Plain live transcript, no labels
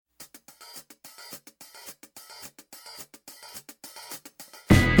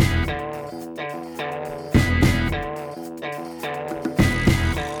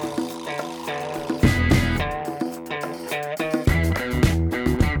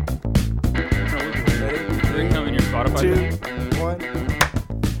2, 1.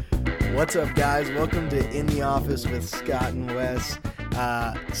 What's up, guys? Welcome to In the Office with Scott and Wes.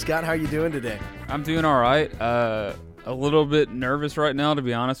 Scott, how are you doing today? I'm doing all right. A little bit nervous right now, to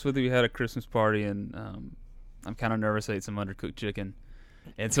be honest with you. We had a Christmas party, and I'm kind of nervous. I ate some undercooked chicken.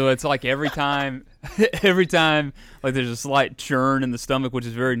 And so it's like every time, like there's a slight churn in the stomach, which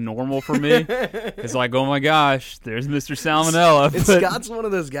is very normal for me. It's like, oh my gosh, there's Mr. Salmonella. Scott's one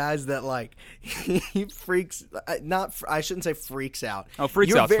of those guys that like he freaks. I shouldn't say freaks out. Oh,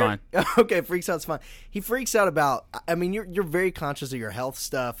 freaks out's fine. Okay, freaks out's fine. He freaks out about. I mean, you're very conscious of your health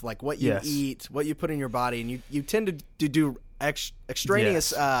stuff, like what you eat, what you put in your body, and you tend to do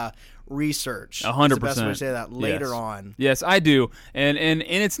extraneous. Research. 100%. That's the best way to say that later on. Yes, I do. And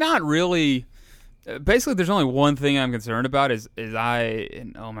it's not really basically there's only one thing I'm concerned about is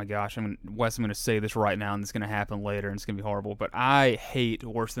oh my gosh, Wes, I'm going to say this right now and it's going to happen later and it's going to be horrible, but I hate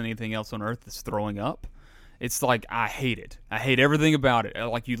worse than anything else on earth is throwing up. It's like I hate it. I hate everything about it.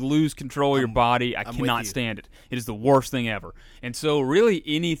 Like you lose control of your body. I cannot stand it. It is the worst thing ever. And so really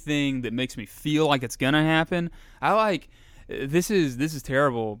anything that makes me feel like it's going to happen, I like. This is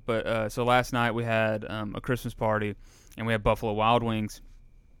terrible, but so last night we had a Christmas party, and we had Buffalo Wild Wings,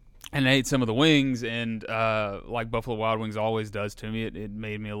 and I ate some of the wings, and like Buffalo Wild Wings always does to me, it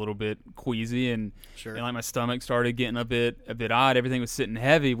made me a little bit queasy, and like my stomach started getting a bit odd. Everything was sitting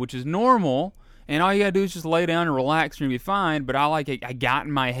heavy, which is normal, and all you gotta do is just lay down and relax, and you'll be fine. But I got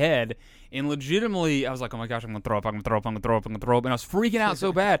in my head. And legitimately, I was like, oh my gosh, I'm going to throw up, I'm going to throw up, I'm going to throw up, I'm going to throw up. And I was freaking out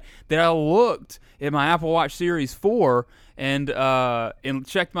so bad that I looked at my Apple Watch Series 4 and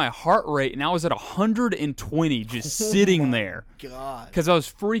checked my heart rate, and I was at 120 just sitting there. God. Because I was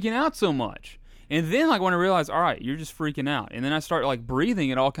freaking out so much. And then, like, when I realized, all right, you're just freaking out. And then I start, like,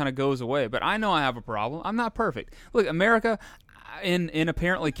 breathing, it all kind of goes away. But I know I have a problem. I'm not perfect. Look, America, and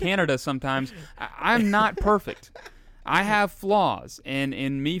apparently Canada sometimes, I'm not perfect. I have flaws, and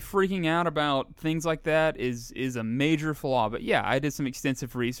me freaking out about things like that is a major flaw. But yeah, I did some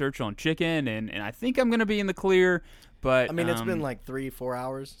extensive research on chicken, and I think I'm going to be in the clear. But I mean, it's been like 3-4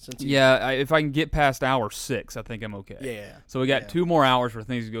 hours since. If I can get past hour 6, I think I'm okay. Yeah. So we got 2 more hours where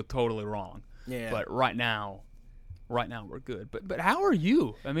things go totally wrong. Yeah. But right now we're good. But how are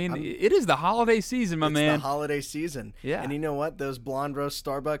you? I mean, it is the holiday season, my man. It's the holiday season. Yeah. And you know what? Those blonde roast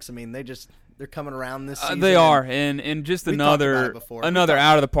Starbucks. I mean, they're coming around this season. They are, and just another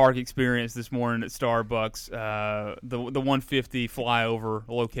out of the park experience this morning at Starbucks. The 150 flyover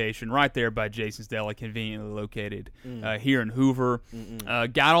location right there by Jason's Deli, conveniently located here in Hoover.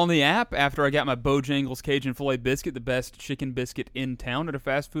 Got on the app after I got my Bojangles Cajun Filet biscuit, the best chicken biscuit in town at a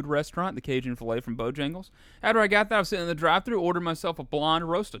fast food restaurant, the Cajun Filet from Bojangles. After I got that, I was sitting in the drive-thru, ordered myself a blonde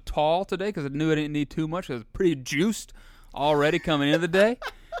roast, a tall today, because I knew I didn't need too much. I was pretty juiced already coming into the day.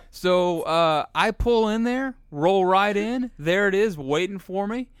 So I pull in there, roll right in. There it is, waiting for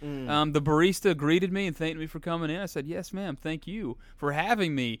me. The barista greeted me and thanked me for coming in. I said, yes, ma'am, thank you for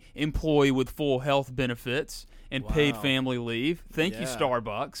having me employee with full health benefits and paid family leave. Thank you,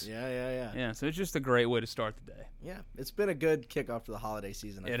 Starbucks. Yeah, so it's just a great way to start the day. Yeah, it's been a good kickoff to the holiday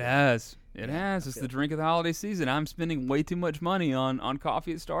season. It has. It's the drink of the holiday season. I'm spending way too much money on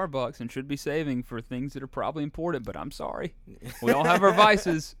coffee at Starbucks and should be saving for things that are probably important, but I'm sorry. We all have our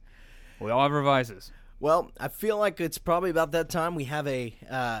vices. Well, I feel like it's probably about that time. We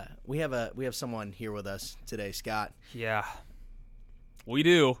have someone here with us today, Scott. Yeah, we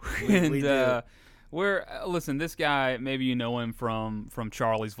do. We do. Listen, this guy, maybe you know him from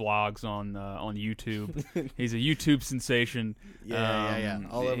Charlie's vlogs on YouTube. He's a YouTube sensation. Yeah.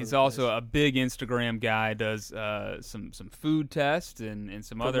 All over he's the also place. a big Instagram guy. Does some food tests and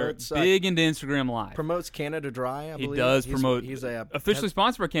some Promotes, other big into Instagram Live. Promotes Canada Dry. I believe. He does promote. He's officially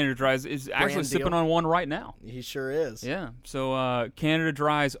sponsored by Canada Dry. Is actually sipping on one right now. He sure is. Yeah. So Canada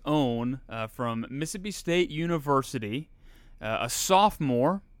Dry's own from Mississippi State University, a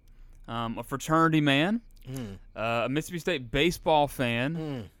sophomore. A fraternity man, a Mississippi State baseball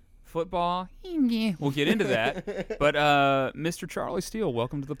fan, football. We'll get into that. But Mr. Charlie Steele,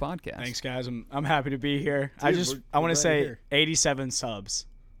 welcome to the podcast. Thanks, guys. I'm happy to be here. Dude, I want to say here. 87 subs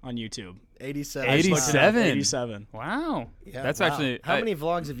on YouTube. 87. 87. Wow. Yeah, That's wow. actually. How many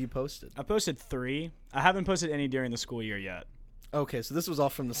vlogs have you posted? I posted 3. I haven't posted any during the school year yet. Okay, so this was all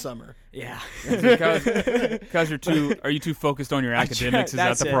from the summer. Yeah. Because are you too focused on your academics? Is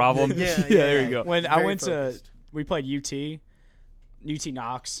that the problem? Yeah, there you go. When Very I went focused. we played UT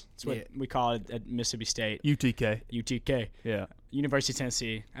Knox. That's what we call it at Mississippi State. UTK. UTK. Yeah. University of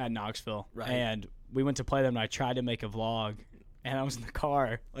Tennessee at Knoxville. Right. And we went to play them, and I tried to make a vlog, and I was in the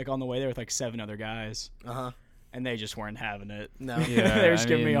car, like on the way there with like 7 other guys. Uh-huh. and they just weren't having it. No. Yeah, They were just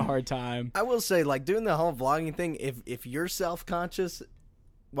giving me a hard time. I will say, like, doing the whole vlogging thing, if you're self-conscious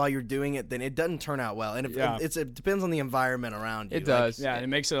while you're doing it, then it doesn't turn out well. And it depends on the environment around you. It does. Yeah, and it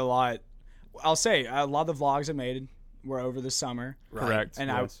makes it a lot. I'll say, a lot of the vlogs I made were over the summer. Right. Correct. And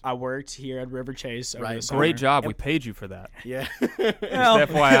yes. I worked here at River Chase over the summer. Great job. We paid you for that. Yeah. Well,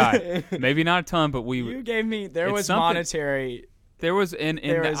 Just FYI. Maybe not a ton, but you gave me, there was something. monetary. There was,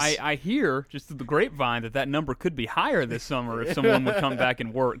 I hear just through the grapevine that number could be higher this summer if someone would come back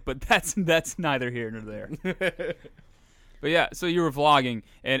and work, but that's neither here nor there. But yeah, so you were vlogging,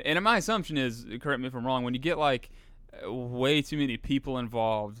 and my assumption is, correct me if I'm wrong, when you get like way too many people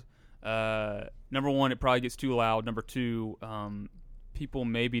involved, number one, it probably gets too loud. Number two, people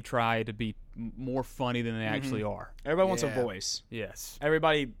maybe try to be more funny than they actually are. Everybody wants a voice. Yes.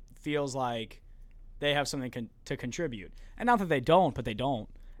 Everybody feels like they have something to contribute. And not that they don't, but they don't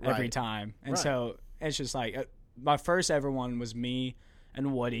every time. And so it's just like my first ever one was me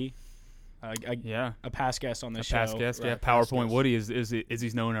and Woody. A past guest on the show. Past guest, PowerPoint Woody is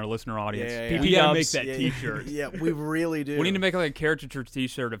he's known in our listener audience. Yeah. We gotta make that T-shirt. Yeah, we really do. We need to make like a caricature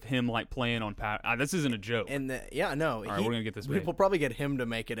T-shirt of him like playing on Power. This isn't a joke. And All right, we're gonna get this. We'll probably get him to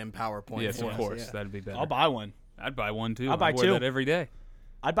make it in PowerPoint. Yes, of course, that'd be better. I'll buy one. I'd buy one too. I'll buy two. That every day.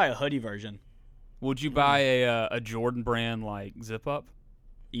 I'd buy a hoodie version. Would you buy a Jordan brand like zip up?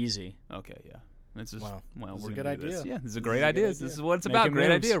 Easy. Okay, yeah. This is this is a good idea. Yeah, this is a great idea. This is what it's about.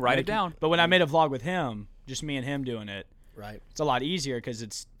 Great idea. Write it down. But when I made a vlog with him, just me and him doing it, right? It's a lot easier because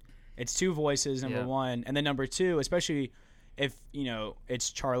it's two voices, number one, and then number two, especially if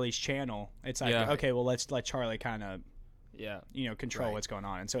it's Charlie's channel. It's like okay, well let's let Charlie kind of control what's going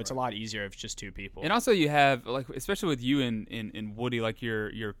on, and so it's a lot easier if it's just two people. And also you have like, especially with you and Woody, like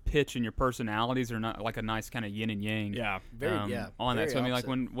your pitch and your personalities are not like a nice kind of yin and yang. Yeah, on that. So I mean, like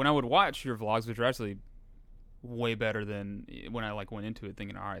when I would watch your vlogs, which are actually way better than when I like went into it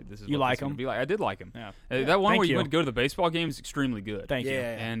thinking, all right, this is you what like this is gonna them. be like. I did like him. Yeah. That one Thank where you you went to go to the baseball game is extremely good. Thank you.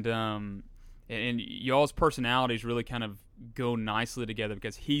 And y'all's personalities really kind of go nicely together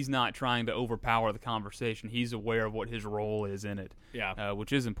because he's not trying to overpower the conversation. He's aware of what his role is in it,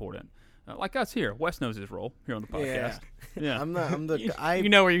 which is important. Like us here, Wes knows his role here on the podcast. Yeah. I'm the you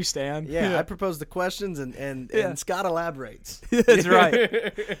know where you stand. Yeah, I propose the questions and Scott elaborates. That's right.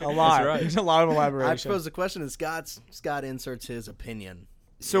 A lot. That's right. There's a lot of elaboration. I propose the question and Scott inserts his opinion.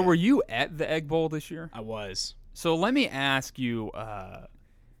 So were you at the Egg Bowl this year? I was. So let me ask you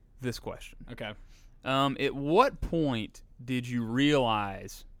this question. Okay. At what point did you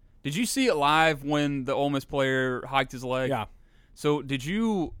realize? Did you see it live when the Ole Miss player hiked his leg? Yeah. So did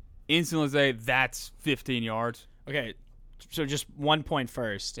you instantly say that's 15 yards? Okay. So just 1 point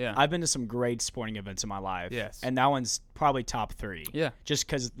first. Yeah. I've been to some great sporting events in my life. Yes. And that one's probably top 3. Yeah. Just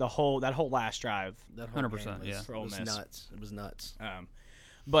because that whole last drive. That whole 100%. game For Ole was Miss. nuts. It was nuts.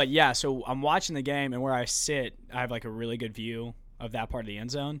 But yeah, so I'm watching the game, and where I sit, I have like a really good view of that part of the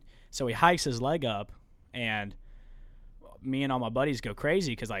end zone. So he hikes his leg up, and me and all my buddies go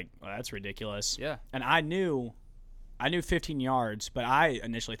crazy because well, that's ridiculous. Yeah. And I knew 15 yards, but I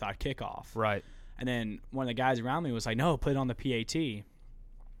initially thought kickoff. Right. And then one of the guys around me was like, no, put it on the PAT.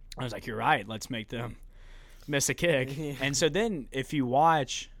 I was like, you're right. Let's make them miss a kick. And so then if you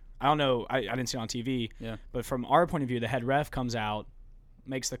watch, I don't know, I didn't see it on TV, but from our point of view, the head ref comes out,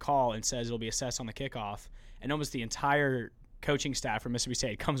 makes the call, and says it'll be assessed on the kickoff. And almost the entire coaching staff from Mississippi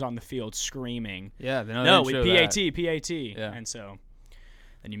State comes on the field screaming. Yeah, we PAT. Yeah. And so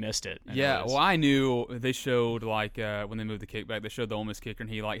then you missed it. Yeah, well, I knew they showed when they moved the kickback, they showed the Ole Miss kicker, and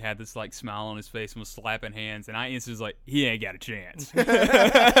he had this smile on his face and was slapping hands, and I instantly was like, he ain't got a chance.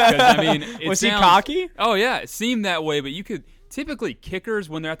 I mean, was he cocky? Oh yeah, it seemed that way, but you could typically kickers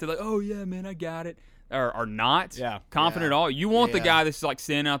when they're out there like, oh yeah, man, I got it. Are not confident at all. You want the guy that's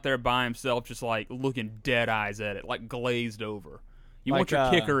standing out there by himself, just looking dead eyes at it, glazed over. You want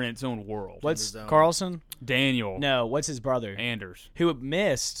your kicker in its own world. What's Carlson? Daniel. No, what's his brother? Anders. Who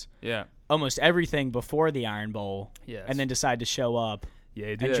missed almost everything before the Iron Bowl. Yes. And then decided to show up. Yeah,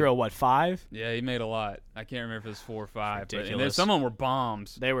 he did. And drill 5? Yeah, he made a lot. I can't remember if it was 4 or 5. Ridiculous. Some of them were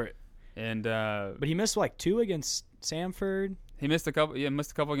bombs. They were. And but he missed 2 against Samford. He missed a couple. Yeah, missed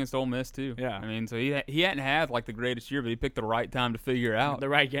a couple against Ole Miss too. Yeah, I mean, so he hadn't had the greatest year, but he picked the right time to figure out the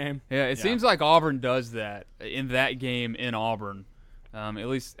right game. Yeah, it seems like Auburn does that in that game in Auburn. At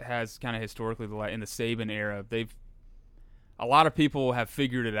least has kind of historically in the Saban era, a lot of people have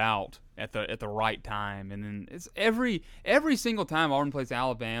figured it out at the right time, and then it's every single time Auburn plays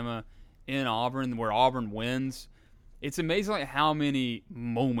Alabama in Auburn where Auburn wins. It's amazing how many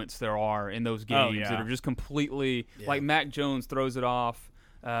moments there are in those games that are just completely like Mac Jones throws it off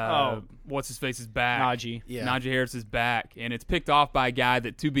what's his face is back. Najee. Yeah. Najee Harris is back, and it's picked off by a guy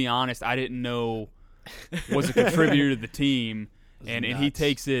that, to be honest, I didn't know was a contributor to the team, and he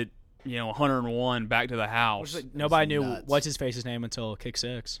takes it, 101 back to the house. Nobody knew what's his face's name until kick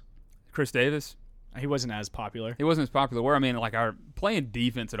six. Chris Davis. He wasn't as popular. He wasn't as popular. Where our playing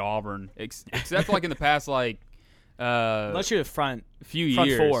defense at Auburn, except like in the past unless you're the front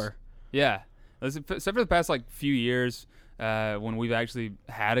years. Four. Yeah, except for the past few years. When we've actually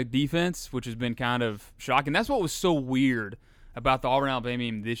had a defense, which has been kind of shocking. That's what was so weird about the Auburn-Alabama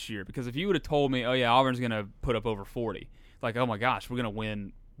game this year. Because if you would have told me, oh, yeah, Auburn's going to put up over 40, oh, my gosh, we're going to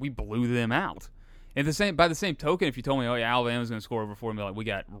win. We blew them out. And by the same token, if you told me, oh, yeah, Alabama's going to score over 40, I'd be like, we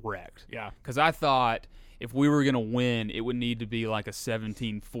got wrecked. Yeah. Because I thought if we were going to win, it would need to be like a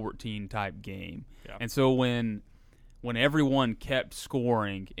 17-14 type game. Yeah. And so when everyone kept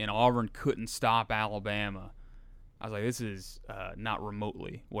scoring and Auburn couldn't stop Alabama, I was like, this is not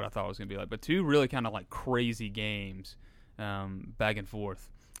remotely what I thought it was going to be like. But two really kind of crazy games back and forth.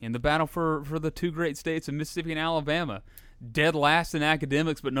 In the battle for the two great states of Mississippi and Alabama. Dead last in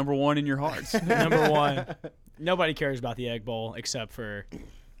academics, but number one in your hearts. Number one. Nobody cares about the Egg Bowl except for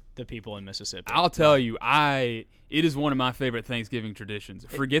the people in Mississippi. I'll tell you, it is one of my favorite Thanksgiving traditions.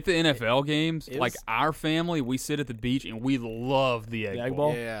 Forget the NFL games. Our family, we sit at the beach, and we love the Egg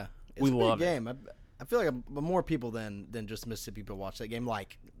Bowl. Yeah. It's we a love big game. I feel like more people than just Mississippi people watch that game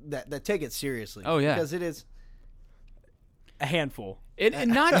that take it seriously. Oh, yeah. Because it is a handful.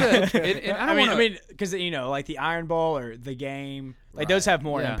 And not to. I mean, because the Iron Bowl or the game, those have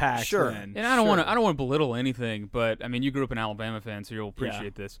more impact. Sure. And I don't want to belittle anything, but I mean, you grew up an Alabama fan, so you'll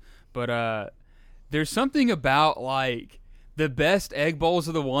appreciate this. But there's something about the best Egg Bowls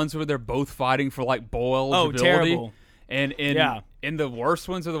are the ones where they're both fighting for bowl eligibility. Oh, terrible. And the worst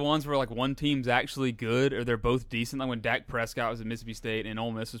ones are the ones where one team's actually good or they're both decent. Like when Dak Prescott was at Mississippi State and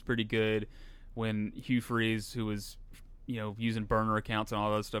Ole Miss was pretty good. When Hugh Freeze, who was using burner accounts and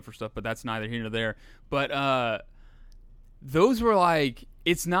all that stuff for stuff, but that's neither here nor there. But those were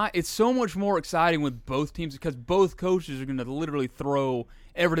it's so much more exciting with both teams because both coaches are going to literally throw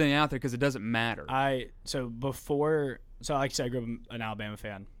everything out there because it doesn't matter. So like I said, I grew up an Alabama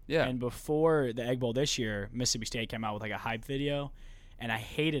fan. Yeah. And before the Egg Bowl this year, Mississippi State came out with a hype video, and I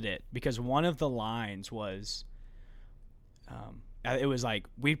hated it because one of the lines was, it was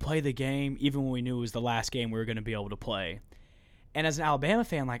we'd play the game even when we knew it was the last game we were going to be able to play. And as an Alabama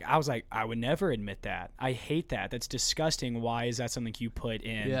fan, I was I would never admit that. I hate that. That's disgusting. Why is that something you put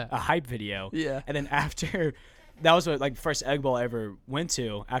in a hype video? Yeah. And then after, that was what first Egg Bowl I ever went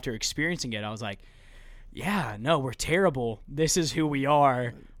to. After experiencing it, I was like, yeah, no, we're terrible. This is who we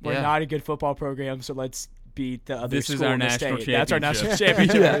are. We're not a good football program, so let's beat the other school in the state. That's our national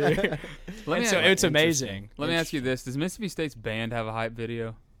championship. It's amazing. Let me ask you this: does Mississippi State's band have a hype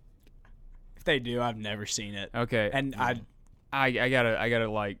video? If they do, I've never seen it. Okay, and I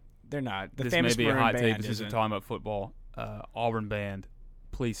gotta they're not. The this famous may be a hot band take since we're talking about football. Auburn band,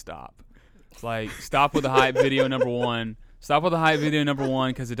 please stop. Stop with the hype video number one. Stop with the hype video number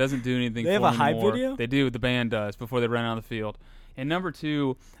one because it doesn't do anything. They have a hype video? They do. The band does before they run out of the field. And number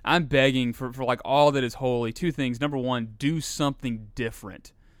two, I'm begging for all that is holy. Two things. Number one, do something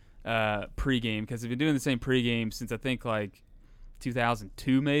different pregame because they've been doing the same pregame since I think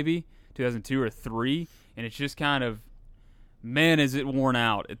 2002 maybe 2002 or 2003, and it's just kind of, man, is it worn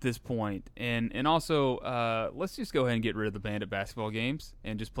out at this point. And also, let's just go ahead and get rid of the band at basketball games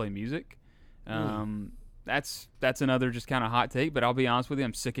and just play music. That's another just kind of hot take, but I'll be honest with you,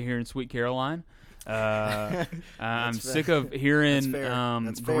 I'm sick of hearing Sweet Caroline. I'm sick of hearing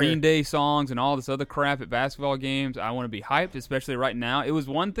Green Day songs and all this other crap at basketball games. I want to be hyped, especially right now. It was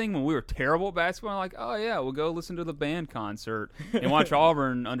one thing when we were terrible at basketball, oh yeah, we'll go listen to the band concert and watch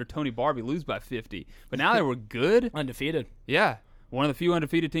Auburn under Tony Barbie lose by 50. But now that we're good, undefeated. Yeah, one of the few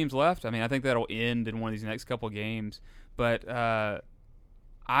undefeated teams left. I mean, I think that'll end in one of these next couple games. But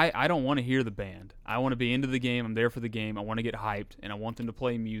I don't want to hear the band. I want to be into the game. I'm there for the game. I want to get hyped, and I want them to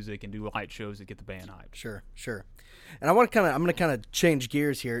play music and do light shows that get the band hyped. Sure. And I'm going to kind of change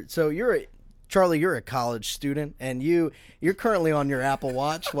gears here. So Charlie, you're a college student, and you're currently on your Apple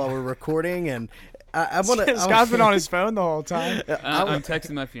Watch while we're recording, and I want to. Scott's been on his phone the whole time. I'm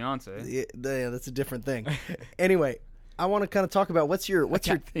texting my fiance. Yeah, that's a different thing. Anyway. I want to kind of talk about what's your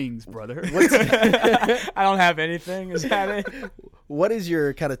things, brother. I don't have anything. Is that it? What is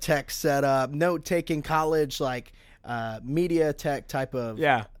your kind of tech setup? Note taking college media tech type of so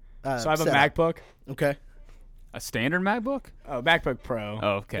I have a MacBook. Okay. A standard MacBook? Oh, MacBook Pro. Oh,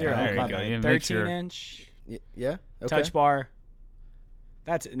 okay. There you go. 13-inch. Yeah. Okay. Touch bar.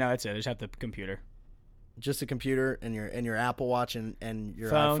 That's it. I just have the computer. Just a computer and your Apple Watch and your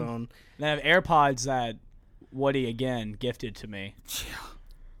phone. iPhone. And I have AirPods that Woody again gifted to me.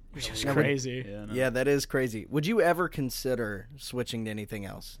 Which is crazy. Yeah, that is crazy. Would you ever consider switching to anything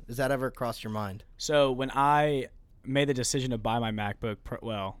else? Has that ever crossed your mind? So when I made the decision to buy my MacBook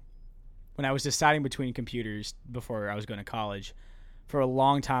Pro, when I was deciding between computers before I was going to college, for a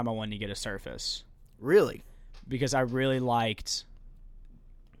long time I wanted to get a Surface. Really? Because I really liked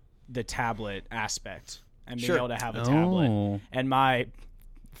the tablet aspect and being able to have a tablet. And my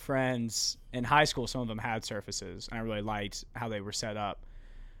friends in high school, some of them had Surfaces, and I really liked how they were set up.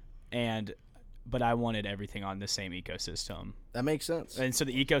 But I wanted everything on the same ecosystem. That makes sense. And so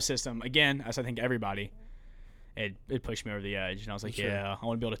the ecosystem, again, as I think everybody, it pushed me over the edge. And I was like, I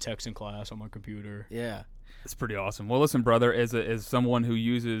want to be able to text in class on my computer. Yeah. It's pretty awesome. Well, listen, brother, as someone who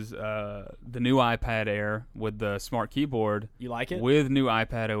uses the new iPad Air with the smart keyboard, you like it? With new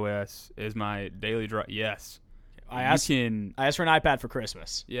iPad OS is my daily drive. Yes, I asked for an iPad for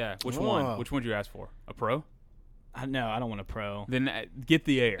Christmas. Yeah, which one? Which one did you ask for? A Pro? No, I don't want a Pro. Then get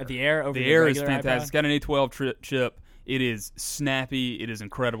the Air. The Air over the Air is regular fantastic. iPad? It's got an A12 chip. It is snappy. It is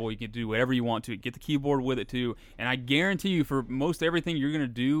incredible. You can do whatever you want to. Get the keyboard with it, too. And I guarantee you, for most everything you're going to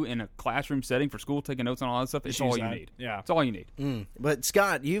do in a classroom setting for school, taking notes on all that stuff, it's all you need. Yeah. It's all you need. But,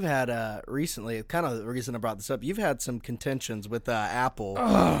 Scott, you've had recently, kind of the reason I brought this up, you've had some contentions with Apple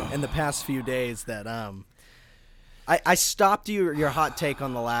in the past few days that I stopped your hot take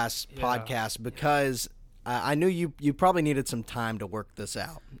on the last podcast because I knew you probably needed some time to work this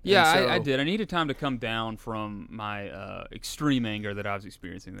out. Yeah, I did. I needed time to come down from my extreme anger that I was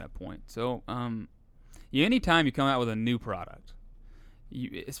experiencing at that point. So, anytime you come out with a new product,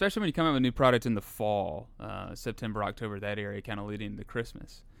 especially when you come out with a new product in the fall, September, October, that area, kind of leading into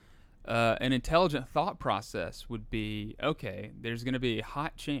Christmas, an intelligent thought process would be, okay, there's going to be a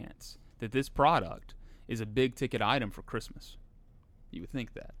hot chance that this product is a big-ticket item for Christmas. You would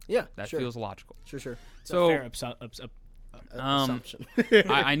think that. Yeah, that feels logical. Sure. So, fair assumption.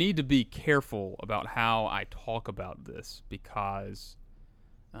 I need to be careful about how I talk about this because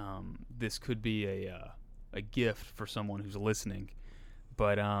this could be a gift for someone who's listening.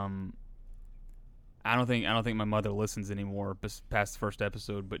 But I don't think my mother listens anymore past the first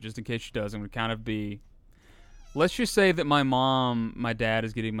episode. But just in case she does, I'm going to kind of be. Let's just say that my dad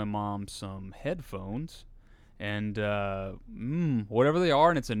is getting my mom some headphones. And whatever they are,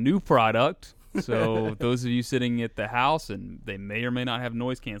 and it's a new product. So those of you sitting at the house, and they may or may not have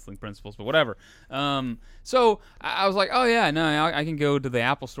noise-canceling principles, but whatever. So I was like, oh, yeah, no, I can go to the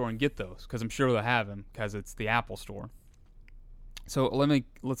Apple store and get those because I'm sure they'll have them because it's the Apple store. So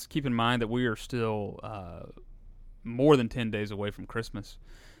let's keep in mind that we are still more than 10 days away from Christmas.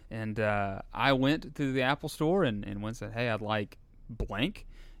 And I went to the Apple store and went and said, hey, I'd like blank.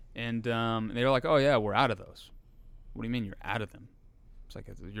 And they were like, oh, yeah, we're out of those. What do you mean you're out of them? It's like,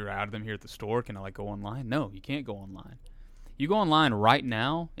 you're out of them here at the store? Can I, go online? No, you can't go online. You go online right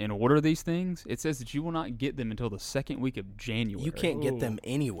now and order these things, it says that you will not get them until the second week of January. You can't get them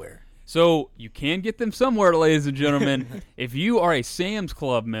anywhere. So you can get them somewhere, ladies and gentlemen. If you are a Sam's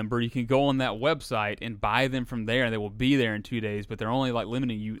Club member, you can go on that website and buy them from there, and they will be there in 2 days. But they're only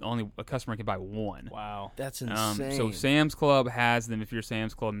limiting you. Only a customer can buy one. Wow, that's insane. So Sam's Club has them. If you're a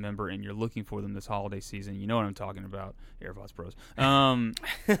Sam's Club member and you're looking for them this holiday season, you know what I'm talking about. AirPods Pros.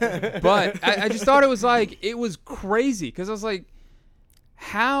 But I just thought it was crazy because I was like,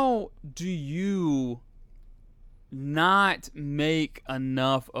 how do you not make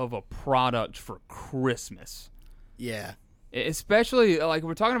enough of a product for Christmas? Yeah. Especially,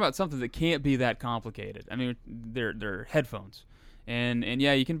 we're talking about something that can't be that complicated. I mean, they're headphones. And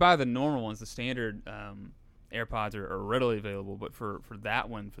yeah, you can buy the normal ones. The standard AirPods are readily available. But for that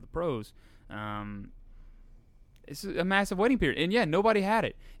one, for the Pros, it's a massive waiting period. And yeah, nobody had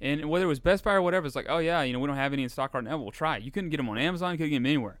it. And whether it was Best Buy or whatever, it's like, oh yeah, we don't have any in stock right now. We'll try it. You couldn't get them on Amazon. You couldn't get them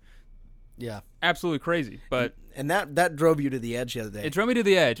anywhere. Yeah. Absolutely crazy. But and that drove you to the edge the other day. It drove me to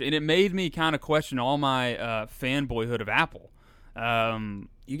the edge, and it made me kind of question all my fanboyhood of Apple.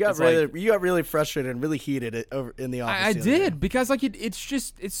 You got really frustrated and really heated over in the office. I did because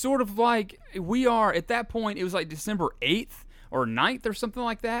it's sort of like we are at that point. It was like December 8th or 9th or something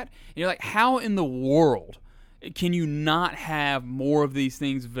like that. And you're like, how in the world can you not have more of these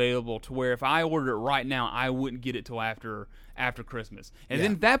things available to where if I ordered it right now, I wouldn't get it till after Christmas? And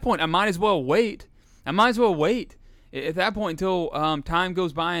then at that point, I might as well wait. At that point until time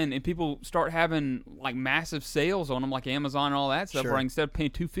goes by and people start having massive sales on them, like Amazon and all that stuff, where instead of paying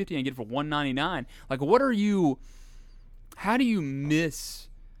 $250 and get it for $199. How do you miss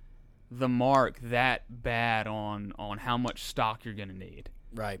the mark that bad on how much stock you're going to need?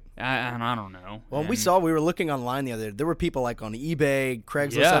 Right. And I don't know. Well, we were looking online the other day. There were people like on eBay,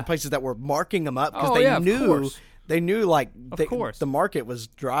 Craigslist, other places that were marking them up because they knew like the market was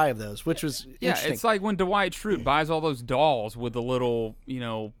dry of those, which was interesting. It's like when Dwight Schrute buys all those dolls with the little,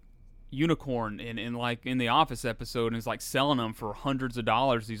 unicorn in like in the Office episode, and is like selling them for hundreds of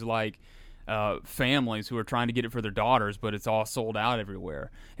dollars. These like families who are trying to get it for their daughters, but it's all sold out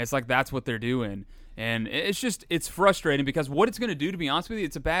everywhere. It's like that's what they're doing. And it's frustrating because what it's going to do, to be honest with you,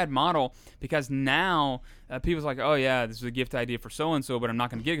 it's a bad model because now people's like, oh yeah, this is a gift idea for so-and-so, but I'm not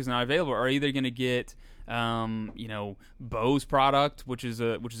going to get it because it's not available. Or either going to get, Bose product, which is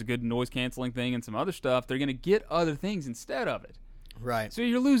a good noise canceling thing, and some other stuff. They're going to get other things instead of it. Right. So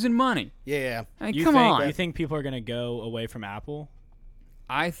you're losing money. Yeah. I mean, come on. You think people are going to go away from Apple?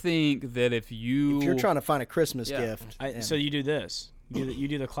 I think that if you're trying to find a Christmas gift. So you do this. You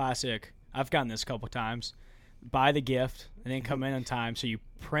do the classic. I've gotten this a couple times. Buy the gift and then come in on time. So you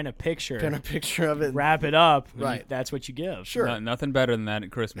print a picture of it, wrap it up. Right. That's what you give. Sure. Nothing better than that at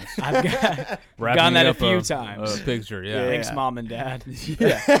Christmas. I've gotten that a few times. A picture, yeah. Thanks, Mom and Dad.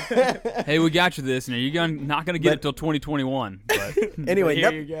 Yeah. Hey, we got you this, and you're not going to get it till 2021. But anyway,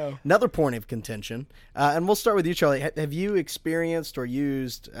 here you go. Another point of contention, and we'll start with you, Charlie. Have you experienced or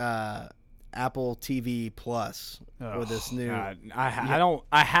used Apple TV Plus or this new? God, I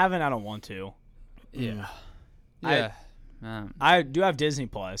haven't. I don't want to. Yeah. I do have Disney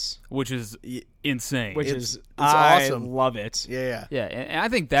Plus, which is insane. It's awesome. I love it. Yeah. And I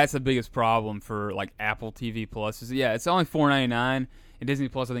think that's the biggest problem for like Apple TV Plus is it's only $4.99, and Disney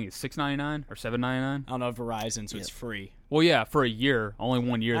Plus I think is $6.99 or $7.99. I don't know Verizon, so it's free. Well, yeah, for a year, only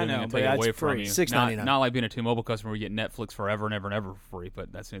 1 year. They're going to take it away from you. $6.99. Not like being a T-Mobile customer, where you get Netflix forever and ever and ever for free,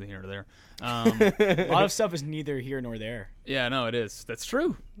 but that's neither here nor there. A lot of stuff is neither here nor there. Yeah, no, it is. That's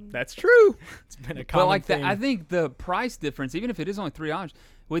true. That's true. It's been a common thing. I think the price difference, even if it is only $3,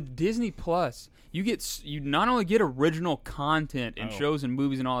 with Disney Plus, you not only get original content and shows and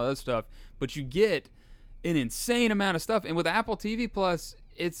movies and all that other stuff, but you get an insane amount of stuff. And with Apple TV Plus,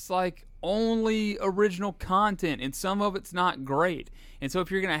 it's like only original content, and some of it's not great. And so if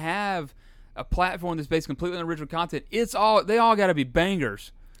you're going to have a platform that's based completely on original content, they all got to be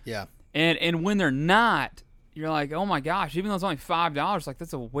bangers. Yeah. And when they're not, you're like, oh my gosh, even though it's only $5, like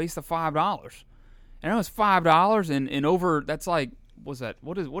that's a waste of $5. And I know it's $5 and over, that's like, what's that?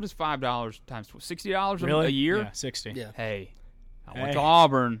 What is $5 times $60 really? A year? Yeah, 60. Yeah. Hey, I went to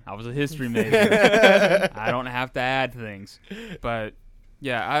Auburn. I was a history major. I don't have to add things. But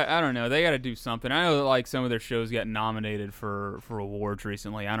yeah, I don't know. They got to do something. I know that like some of their shows got nominated for awards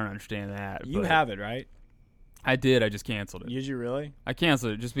recently. I don't understand that. You have it, right? I did. I just canceled it. Did you really? I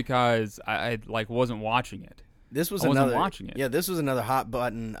canceled it just because I like wasn't watching it. I wasn't watching it. Yeah, this was another hot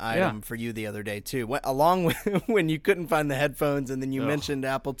button item for you the other day too. Along with when you couldn't find the headphones, and then you mentioned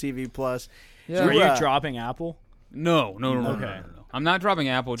Apple TV Plus. Yeah. Were you dropping Apple? No. Okay. No. I'm not dropping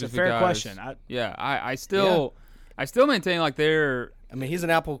Apple it's just a fair because. Question. I still maintain like they're. I mean, he's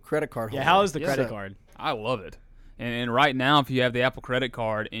an Apple credit card holder. Yeah, how is the credit card? I love it. And right now, if you have the Apple credit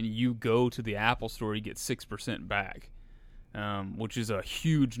card and you go to the Apple store, you get 6% back, which is a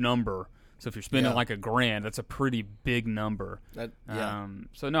huge number. So if you're spending like $1,000, that's a pretty big number.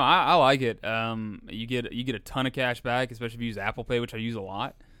 So no, I like it. You get a ton of cash back, especially if you use Apple Pay, which I use a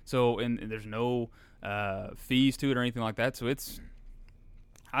lot. So and there's no fees to it or anything like that. So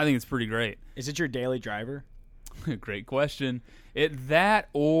I think it's pretty great. Is it your daily driver? Great question.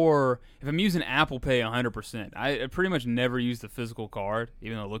 Or if I'm using Apple Pay 100%, I pretty much never use the physical card,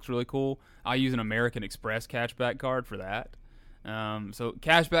 even though it looks really cool. I use an American Express cashback card for that. So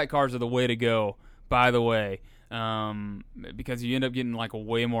cashback cards are the way to go, by the way, because you end up getting like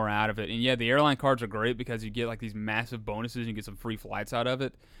way more out of it. And yeah, the airline cards are great because you get like these massive bonuses and you get some free flights out of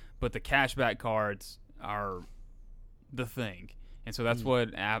it. But the cashback cards are the thing. And so that's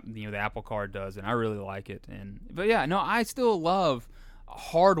what the Apple Card does, and I really like it. But yeah, no, I still love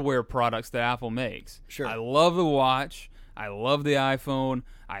hardware products that Apple makes. Sure, I love the watch. I love the iPhone.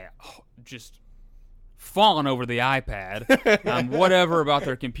 I just fallen over the iPad. Whatever about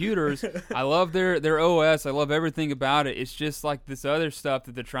their computers. I love their OS. I love everything about it. It's just like this other stuff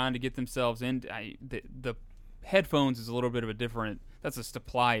that they're trying to get themselves into. The headphones is a little bit of a different. That's a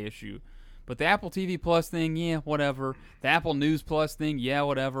supply issue. But the Apple TV Plus thing, yeah, whatever. The Apple News Plus thing, yeah,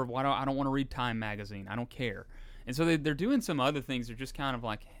 whatever. I don't want to read Time magazine. I don't care. And so they're doing some other things. They're just kind of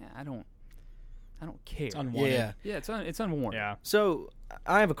like, I don't care. It's unwanted. Yeah, it's unwarranted. Yeah. So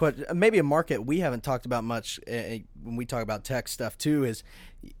I have a question. Maybe a market we haven't talked about much when we talk about tech stuff too is.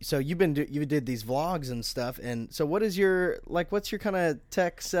 So you did these vlogs and stuff, and so what's your kind of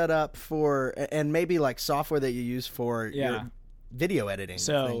tech setup for, and maybe like software that you use for your video editing.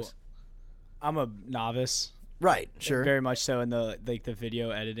 So things. I'm a novice. Right, sure. Very much so in the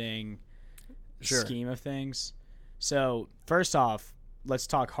video editing scheme of things. So first off, let's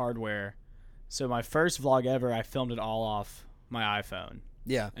talk hardware. So my first vlog ever, I filmed it all off my iPhone.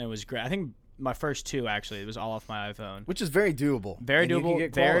 Yeah. And it was great. I think my first two, actually, it was all off my iPhone. Which is very doable. Very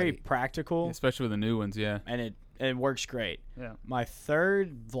doable, very practical. Especially with the new ones, yeah. And it works great. Yeah. My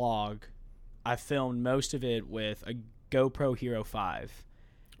third vlog, I filmed most of it with a GoPro Hero 5.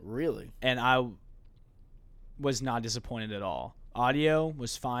 Really? And I was not disappointed at all. Audio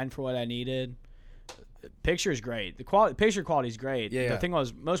was fine for what I needed. Picture is great. Picture quality is great. Yeah. The thing I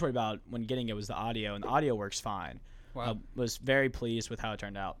was most worried about when getting it was the audio, and the audio works fine. Wow. I was very pleased with how it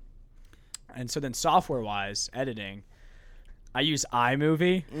turned out. And so then software-wise, editing, I use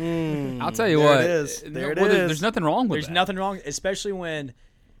iMovie. I'll tell you what. It is. There it is. There's nothing wrong with There's nothing wrong, especially when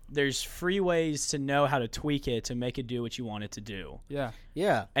there's free ways to know how to tweak it to make it do what you want it to do. Yeah.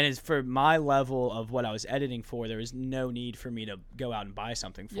 Yeah. And it's for my level of what I was editing for, there was no need for me to go out and buy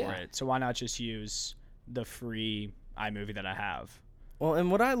something for it. So why not just use the free iMovie that I have? Well, and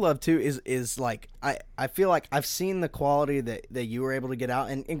what I love too is like I feel like I've seen the quality that you were able to get out,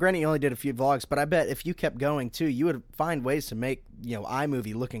 and granted you only did a few vlogs, but I bet if you kept going too, you would find ways to make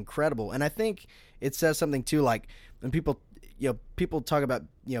iMovie look incredible. And I think it says something too, like when people talk about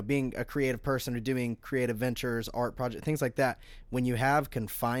being a creative person or doing creative ventures, art projects, things like that. When you have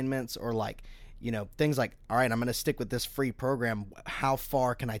confinements or like things like, all right, I'm going to stick with this free program. How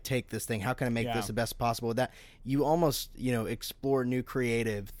far can I take this thing? How can I make this the best possible with that? You almost, explore new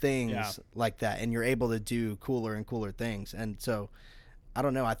creative things like that, and you're able to do cooler and cooler things. And so, I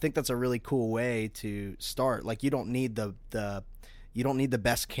don't know. I think that's a really cool way to start. Like, you don't need the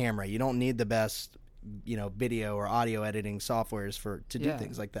best camera. You don't need the best, video or audio editing softwares to do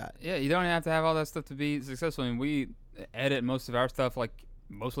things like that. Yeah, you don't have to have all that stuff to be successful. I mean, we edit most of our stuff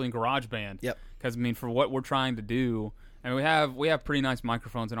mostly in GarageBand. Yep. Because for what we're trying to do, and we have pretty nice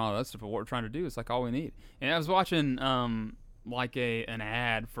microphones and all that stuff. But what we're trying to do is all we need. And I was watching an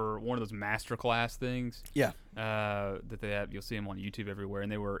ad for one of those masterclass things. Yeah. That they have. You'll see them on YouTube everywhere,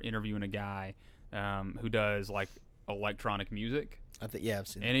 and they were interviewing a guy who does electronic music. I've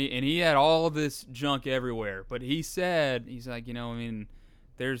seen. And he had all of this junk everywhere, but he's like,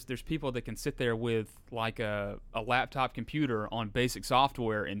 there's people that can sit there with a laptop computer on basic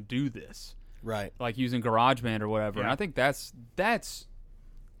software and do this, right? Like using GarageBand or whatever. Yeah. And I think that's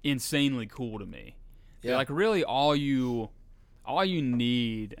insanely cool to me. Yeah. Really, all you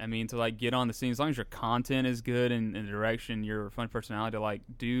need, to get on the scene, as long as your content is good and the direction, your fun personality to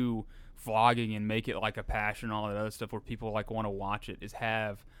do vlogging and make it a passion, all that other stuff where people want to watch it, is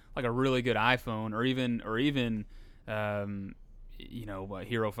have a really good iPhone or even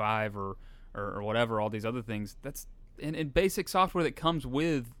Hero 5 or whatever, all these other things. That's and basic software that comes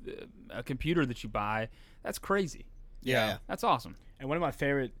with a computer that you buy. That's crazy. Yeah. That's awesome. And one of my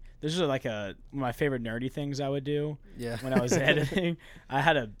favorite, this is one of my favorite nerdy things I would do when I was editing. I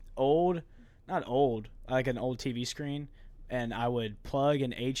had an old TV screen, and I would plug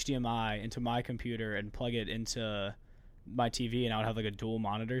an HDMI into my computer and plug it into my TV, and I would have a dual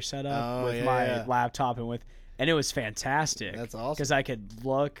monitor set up with my laptop and it was fantastic. That's awesome. Because I could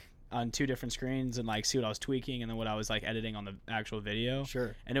look on two different screens and see what I was tweaking and then what I was editing on the actual video.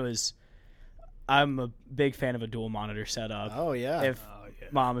 Sure. And I'm a big fan of a dual monitor setup. Oh yeah.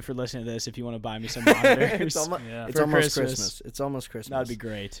 Mom, if you're listening to this, if you want to buy me some monitors, it's almost Christmas. It's almost Christmas. That'd be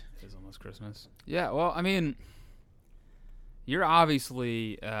great. It is almost Christmas. Yeah. Well, you're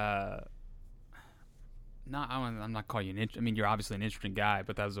obviously I'm not calling you you're obviously an interesting guy,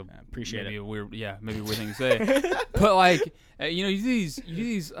 but that was maybe a weird thing to say. But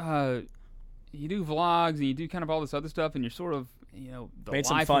you do vlogs and you do kind of all this other stuff, and you're sort of made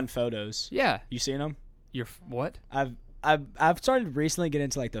some fun photos. Yeah, you seen them? You're what? I've started recently get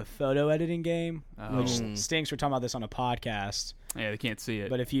into the photo editing game, which stinks. We're talking about this on a podcast. Yeah, they can't see it.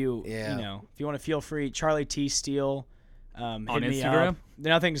 But if you if you want to, feel free. Charlie T. Steele. On hit me Instagram? Up.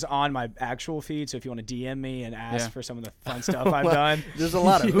 Nothing's on my actual feed, so if you want to DM me and ask for some of the fun stuff I've done. There's a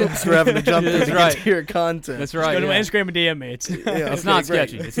lot of hoops we're having to jump through to get to your content. That's right. Just go to my Instagram and DM me. It's not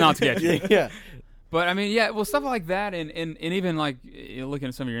sketchy. It's not sketchy. Yeah. But well, stuff like that, and even looking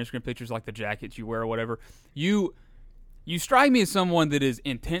at some of your Instagram pictures, the jackets you wear or whatever, you strike me as someone that is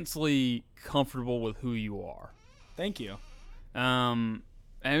intensely comfortable with who you are. Thank you. I'm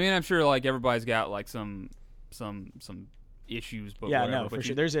sure everybody's got some issues, but whatever. For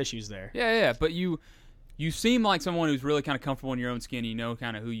sure, there's issues there. Yeah, but you seem like someone who's really kind of comfortable in your own skin. You know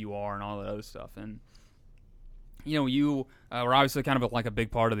kind of who you are and all that other stuff, and you were obviously kind of like a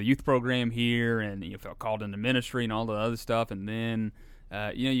big part of the youth program here, and you felt called into ministry and all the other stuff, and then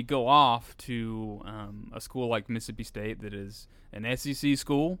you go off to a school like Mississippi State that is an SEC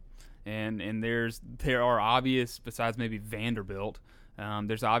school, and there are obvious, besides maybe Vanderbilt,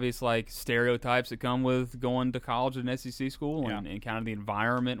 there's obvious like stereotypes that come with going to college at an SEC school, and kind of the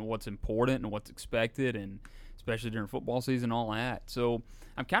environment and what's important and what's expected, and especially during football season, all that. So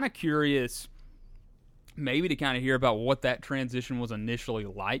I'm kind of curious, maybe to kind of hear about what that transition was initially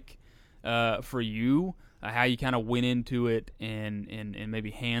like for you, how you kind of went into it and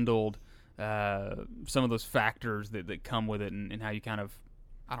maybe handled some of those factors that come with it, and how you kind of,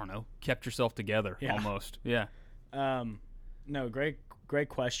 I don't know, kept yourself together almost. Yeah. No, great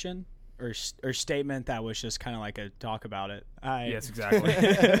question or statement that was just kind of like a talk about it. Yes, exactly.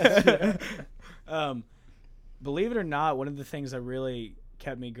 Believe it or not, one of the things that really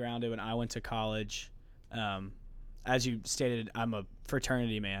kept me grounded when I went to college, as you stated, I'm a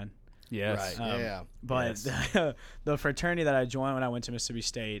fraternity man. Yes. Right. But yes. The fraternity that I joined when I went to Mississippi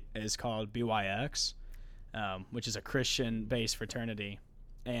State is called BYX, which is a Christian-based fraternity.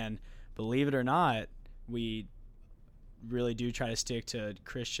 And believe it or not, we really do try to stick to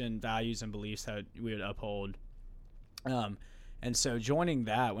Christian values and beliefs that we would uphold. And so joining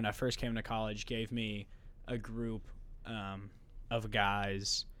that when I first came to college gave me a group of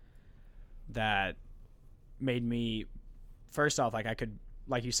guys that made me, first off, like I could,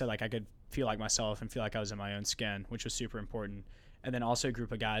 like you said, like I could feel like myself and feel like I was in my own skin, which was super important. And then also a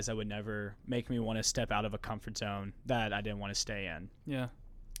group of guys that would never make me want to step out of a comfort zone that I didn't want to stay in. Yeah.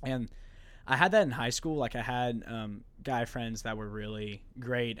 And I had that in high school. Like I had guy friends that were really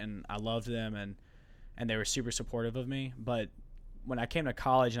great, and I loved them, and they were super supportive of me. But when I came to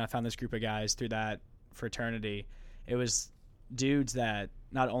college and I found this group of guys through that fraternity, it was dudes that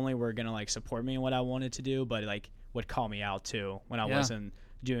not only were going to like support me in what I wanted to do, but like would call me out too when I wasn't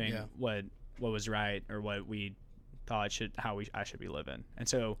doing what was right or what we thought I should be living. And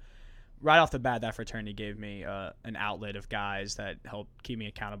so right off the bat, that fraternity gave me an outlet of guys that helped keep me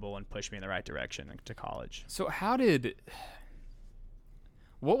accountable and push me in the right direction to college. So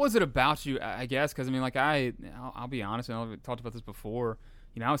what was it about you, I guess, because I mean, like I'll be honest, and I've talked about this before,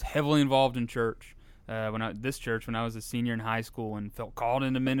 I was heavily involved in church. When I was a senior in high school, and felt called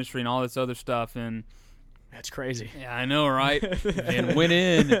into ministry and all this other stuff, and that's crazy. Yeah, I know, right? And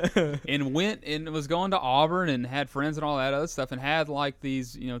went and was going to Auburn and had friends and all that other stuff, and had like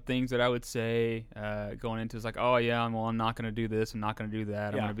these things that I would say going into, it's like, oh yeah, I'm not going to do this, I'm not going to do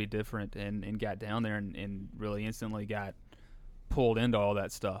that, I'm going to be different, and got down there and really instantly got pulled into all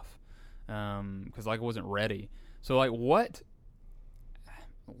that stuff because like I wasn't ready. So like what?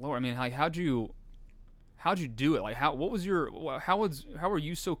 Lord, I mean, like how'd you do it? Like how were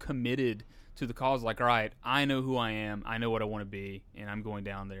you so committed to the cause? Like, all right, I know who I am, I know what I want to be, and I'm going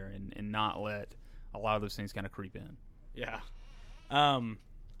down there and not let a lot of those things kind of creep in. Yeah. I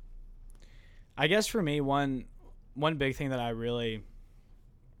guess for me, one big thing that I really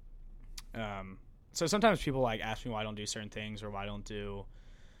so sometimes people like ask me why I don't do certain things, or why I don't do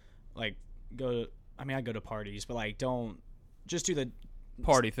like I go to parties, but like don't just do the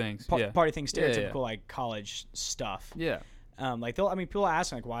party things, party things, stereotypical like college stuff. Yeah. Like people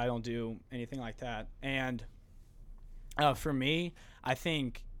ask me like why I don't do anything like that, and for me, I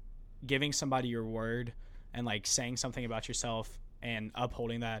think giving somebody your word and like saying something about yourself and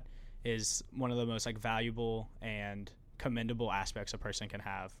upholding that is one of the most like valuable and commendable aspects a person can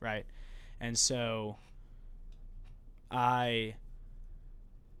have, right? And so I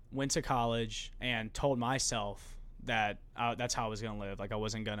went to college and told myself that that's how I was going to live. Like I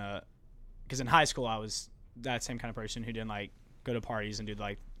wasn't going to, because in high school I was that same kind of person who didn't like go to parties and do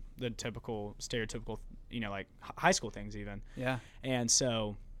like the typical stereotypical, like high school things even. Yeah. And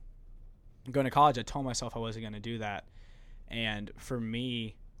so going to college, I told myself I wasn't going to do that. And for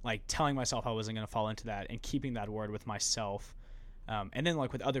me, like telling myself I wasn't going to fall into that and keeping that word with myself, and then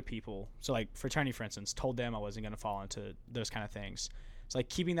like with other people. So like fraternity, for instance, told them I wasn't going to fall into those kind of things. So like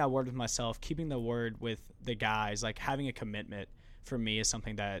keeping that word with myself, keeping the word with the guys, like having a commitment for me is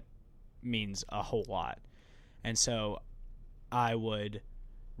something that means a whole lot. And so I would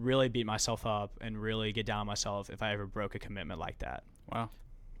really beat myself up and really get down on myself if I ever broke a commitment like that. Wow.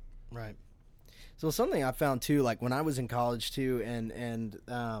 Right. So something I found too, like when I was in college too, and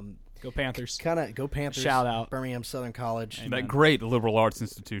go Panthers. Go Panthers. Shout out Birmingham Southern College. Amen. That great liberal arts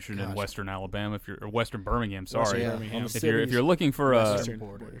institution in Western Alabama, or Western Birmingham. Sorry, Birmingham. If you're looking for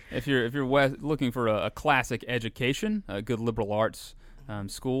looking for a classic education, a good liberal arts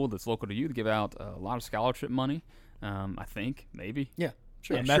school that's local to you, to give out a lot of scholarship money. I think maybe. Yeah.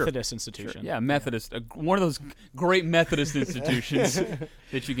 Sure. A Methodist institution. Sure. Yeah, Methodist. One of those great Methodist institutions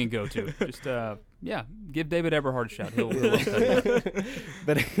that you can go to. Just, give David Eberhard a shout. He'll love that.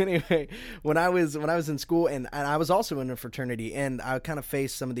 But anyway, when I was in school, and I was also in a fraternity, and I kind of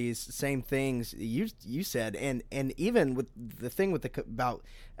faced some of these same things you said, and even with the thing about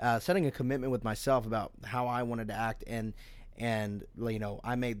setting a commitment with myself about how I wanted to act, and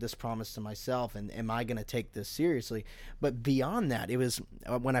I made this promise to myself, and am I going to take this seriously? But beyond that, it was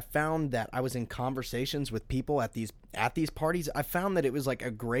when I found that I was in conversations with people at these parties, I found that it was like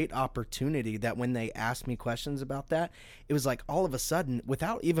a great opportunity that when they asked me questions about that, it was like all of a sudden,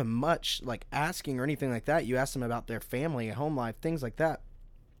 without even much like asking or anything like that, you ask them about their family, home life, things like that.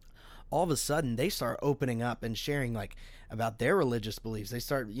 All of a sudden, they start opening up and sharing like about their religious beliefs. They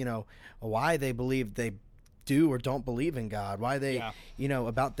start, why they believe they do or don't believe in God, why they,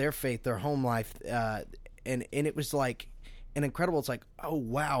 about their faith, their home life, and it was like an incredible. It's like, oh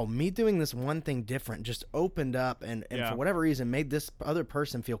wow, me doing this one thing different just opened up, and for whatever reason made this other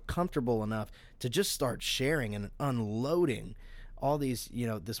person feel comfortable enough to just start sharing and unloading all these,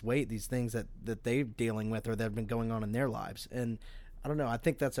 this weight, these things that they're dealing with or that have been going on in their lives. And I don't know, I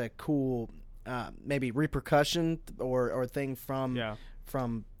think that's a cool maybe repercussion or thing from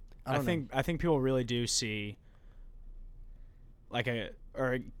I think people really do see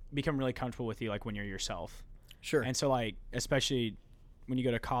or become really comfortable with you like when you're yourself. Sure. And so like especially when you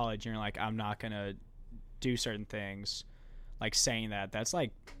go to college and you're like, I'm not gonna do certain things, like saying that's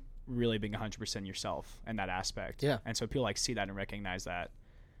like really being 100% yourself in that aspect. Yeah. And so people like see that and recognize that.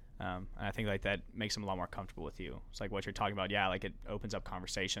 And I think like that makes them a lot more comfortable with you. It's like what you're talking about. Yeah, like it opens up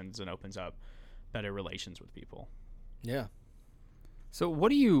conversations and opens up better relations with people. Yeah. So what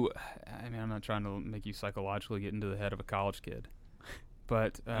do you, I'm not trying to make you psychologically get into the head of a college kid,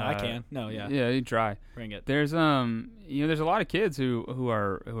 but I can. No, yeah. Yeah, you try. Bring it. There's there's a lot of kids who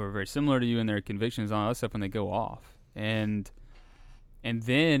are very similar to you in their convictions on all that stuff when they go off. And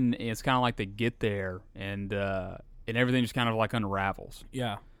then it's kind of like they get there and everything just kind of like unravels.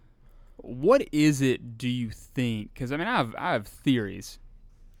 Yeah. What is it, do you think? Because I have theories.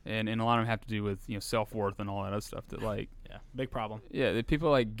 And a lot of them have to do with self-worth and all that other stuff that like big problem. Yeah, that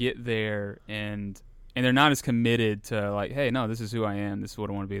people like get there and they're not as committed to like, hey, no, this is who I am, this is what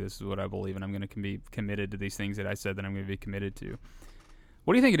I want to be, this is what I believe, and I'm going to be committed to these things that I said that I'm going to be committed to.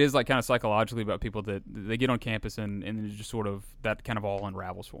 What do you think it is like kind of psychologically about people that they get on campus and it's just sort of that kind of all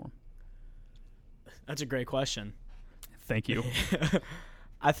unravels for them? That's a great question. Thank you.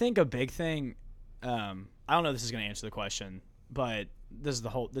 I think a big thing. I don't know if this is going to answer the question, but this is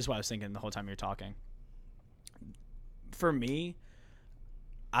what I was thinking the whole time you were talking. For me,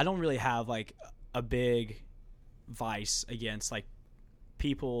 I don't really have like a big vice against like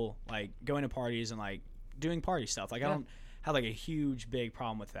people like going to parties and like doing party stuff. Like I don't have like a huge big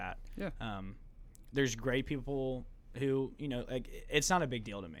problem with that. Yeah. There's great people who like it's not a big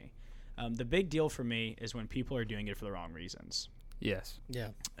deal to me. The big deal for me is when people are doing it for the wrong reasons. Yes. Yeah.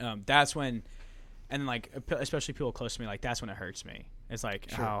 That's when. And like, especially people close to me, like that's when it hurts me. It's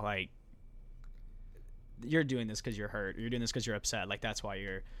like how like you're doing this because you're hurt, or you're doing this because you're upset. Like that's why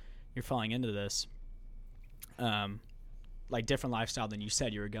you're falling into this, like different lifestyle than you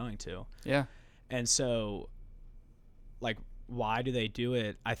said you were going to. Yeah. And so, like, why do they do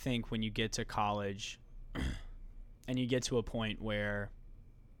it? I think when you get to college, and you get to a point where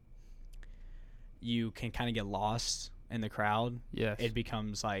you can kind of get lost in the crowd, yes, it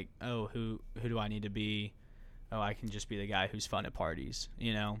becomes like, oh, who do I need to be? Oh, I can just be the guy who's fun at parties,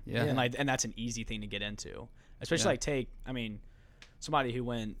 Yeah. And that's an easy thing to get into, especially somebody who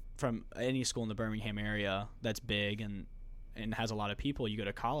went from any school in the Birmingham area that's big and has a lot of people. You go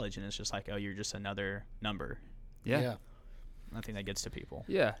to college and it's just like, oh, you're just another number. Yeah. I think that gets to people.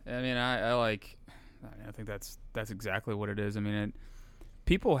 Yeah, I mean, I think that's exactly what it is. I mean,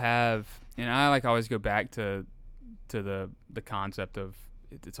 people have, and I always go back to the concept of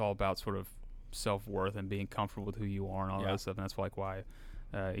it's all about sort of self-worth and being comfortable with who you are and all that stuff, and that's why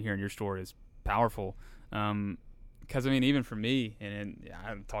hearing your story is powerful. Because I mean, even for me, and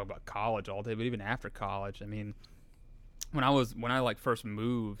I don't talk about college all day, but even after college, I mean, when I first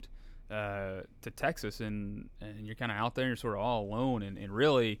moved to Texas, and you're kind of out there and you're sort of all alone, and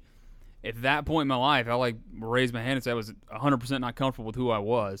really at that point in my life, I raised my hand and said I was 100% not comfortable with who I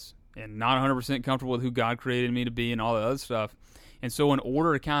was, and not 100% comfortable with who God created me to be and all that other stuff. And so in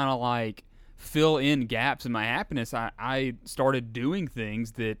order to kind of fill in gaps in my happiness, I started doing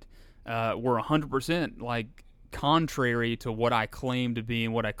things that were 100% contrary to what I claimed to be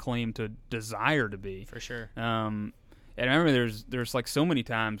and what I claimed to desire to be. For sure. And I remember there's so many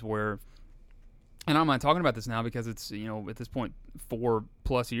times where and I don't mind talking about this now because it's, at this point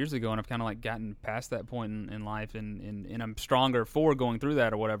 4+ years ago, and I've kind of like gotten past that point in life, and I'm stronger for going through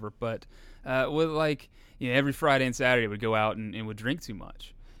that or whatever. But with like, every Friday and Saturday would go out and would drink too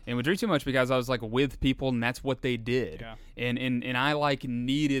much. And would drink too much because I was like with people, and that's what they did. Yeah. And I like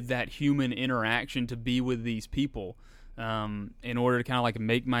needed that human interaction to be with these people, in order to kind of like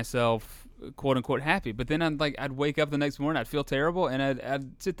make myself quote unquote happy. But then I'd wake up the next morning, I'd feel terrible, and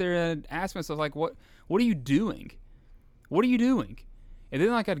I'd sit there and ask myself like, what are you doing? What are you doing? And then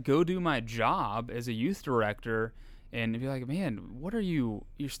like I'd go do my job as a youth director and be like, man,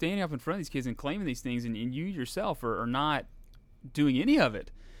 you're standing up in front of these kids and claiming these things, and you yourself are not doing any of it.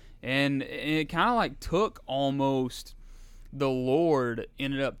 And it kind of like took almost, the Lord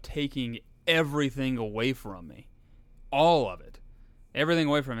ended up taking everything away from me. All of it. Everything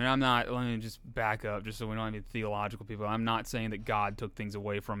away from me. And let me just back up just so we don't have any theological people. I'm not saying that God took things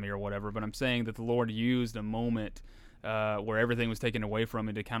away from me or whatever, but I'm saying that the Lord used a moment where everything was taken away from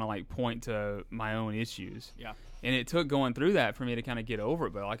me to kind of like point to my own issues. Yeah. And it took going through that for me to kind of get over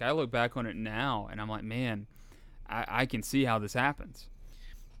it. But like I look back on it now and I'm like, man, I can see how this happens.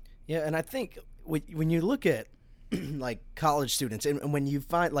 Yeah, and I think when you look at like college students, and when you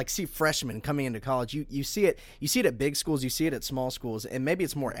see freshmen coming into college, you see it at big schools, you see it at small schools, and maybe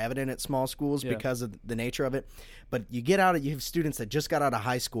it's more evident at small schools because of the nature of it. But you have students that just got out of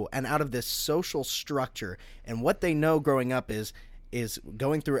high school and out of this social structure, and what they know growing up is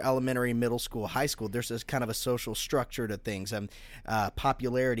going through elementary, middle school, high school. There's this kind of a social structure to things,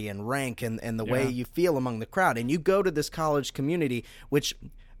 popularity and rank, and the way you feel among the crowd. And you go to this college community, which,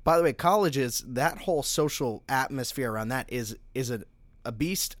 by the way, colleges, that whole social atmosphere around that is a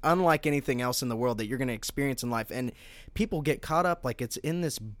beast unlike anything else in the world that you're going to experience in life. And people get caught up like it's in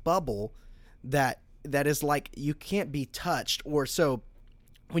this bubble that is like you can't be touched. Or so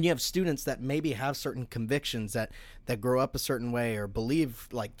when you have students that maybe have certain convictions that grow up a certain way or believe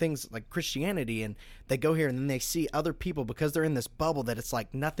like things like Christianity, and they go here and then they see other people, because they're in this bubble that it's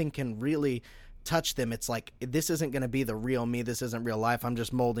like nothing can really touch them. It's like, this isn't going to be the real me. This isn't real life. I'm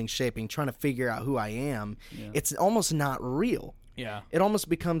just molding, shaping, trying to figure out who I am. Yeah. It's almost not real. Yeah. It almost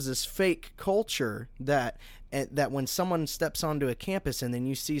becomes this fake culture that when someone steps onto a campus and then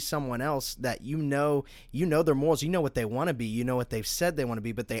you see someone else that you know their morals, you know what they want to be, you know what they've said they want to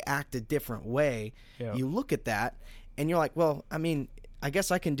be, but they act a different way. Yeah. You look at that and you're like, well, I mean, I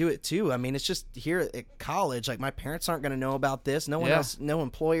guess I can do it too. I mean, it's just here at college. Like, my parents aren't going to know about this. No one else, no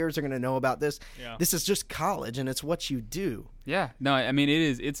employers are going to know about this. Yeah. This is just college, and it's what you do. Yeah. No, I mean,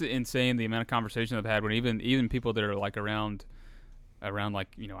 it's insane the amount of conversation I've had when even people that are like around like,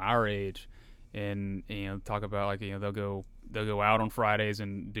 our age, and talk about like, they'll go out on Fridays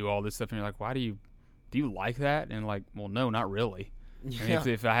and do all this stuff, and you're like, why do you like that? And like, well, no, not really. Yeah. I mean,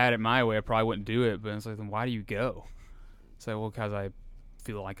 if I had it my way, I probably wouldn't do it. But it's like, then why do you go? It's like, well, because I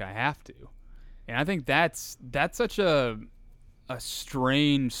feel like I have to. And I think that's such a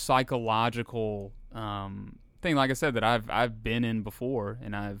strange psychological thing, like I said, that I've been in before,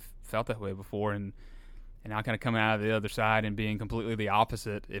 and I've felt that way before, and now kind of coming out of the other side and being completely the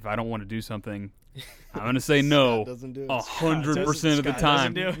opposite. If I don't want to do something, I'm going to say no 100% of the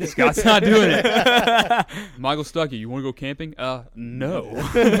time. Scott's not doing it. Michael Stuckey, you want to go camping? No.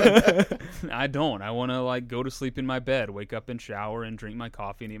 I don't. I want to like go to sleep in my bed, wake up and shower and drink my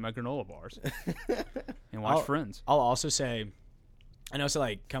coffee and eat my granola bars and watch Friends. I'll also say, I know, so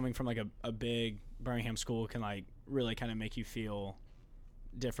like coming from like a big Birmingham school can like really kind of make you feel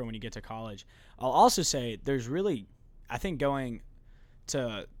different when you get to college. I'll also say there's really, I think going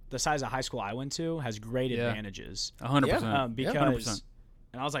to the size of high school I went to has great advantages. 100%. Because, 100%.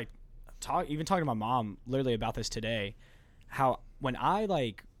 And I was like, even talking to my mom literally about this today, how when I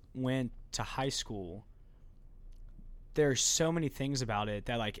like went to high school, there's so many things about it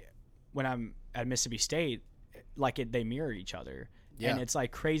that like when I'm at Mississippi State, like they mirror each other. Yeah. And it's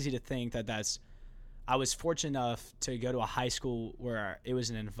like crazy to think that I was fortunate enough to go to a high school where it was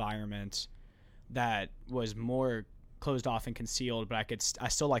an environment that was more closed off and concealed, but I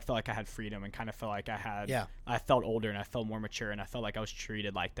still like felt like I had freedom and kind of felt like I felt older and I felt more mature and I felt like I was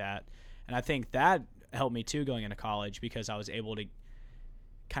treated like that. And I think that helped me too going into college, because I was able to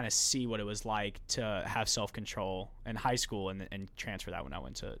kind of see what it was like to have self-control in high school and transfer that when I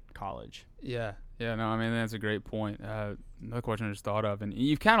went to college. Yeah. Yeah, no, I mean, that's a great point. Another question I just thought of, and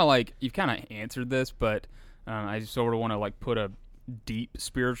you've kind of answered this, but I just sort of want to like put a deep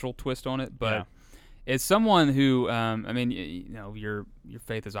spiritual twist on it. But as someone who, I mean, your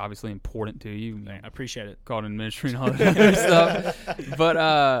faith is obviously important to you. I appreciate it. Called in ministry and all that other stuff.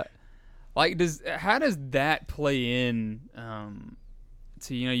 But like, how does that play in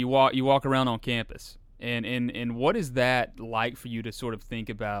to you walk around on campus, and what is that like for you to sort of think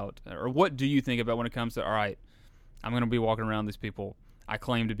about, or what do you think about when it comes to, all right, I'm going to be walking around these people, I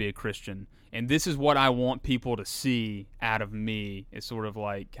claim to be a Christian, and this is what I want people to see out of me, is sort of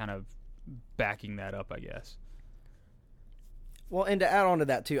like kind of backing that up, I guess. Well, and to add on to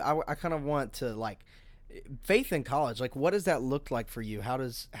that too, I kind of want to, like, faith in college. Like, what does that look like for you? How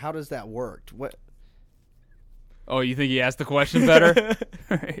does that work? What? Oh, you think he asked the question better?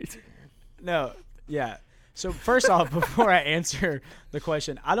 Right. No, yeah. So first off, before I answer the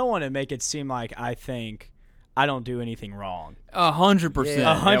question, I don't want to make it seem like I think I don't do anything wrong. 100%.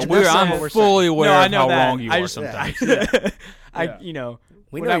 Yeah, 100%. I'm fully aware of how wrong you are sometimes.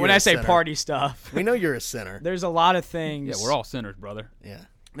 When I say party stuff, we know you're a sinner. There's a lot of things. Yeah, we're all sinners, brother. Yeah.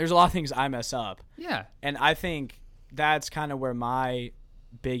 There's a lot of things I mess up. Yeah. And I think that's kind of where my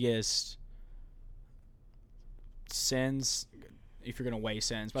biggest sins, if you're going to weigh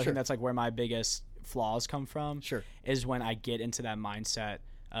sins, but I think that's like where my biggest flaws come from. Sure. Is when I get into that mindset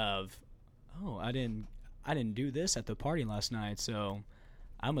of, oh, I didn't do this at the party last night, so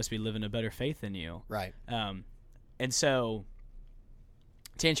I must be living a better faith than you. Right. And so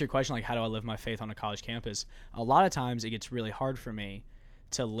to answer your question, like, how do I live my faith on a college campus? A lot of times it gets really hard for me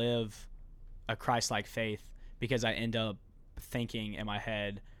to live a Christ-like faith because I end up thinking in my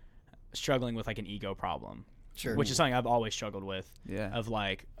head, struggling with like an ego problem. Sure. Which is something I've always struggled with. Yeah. Of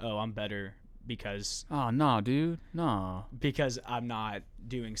like, oh, I'm better because. Oh no, dude, no. Because I'm not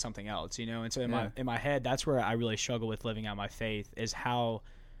doing something else, And so in my head, that's where I really struggle with living out my faith, is how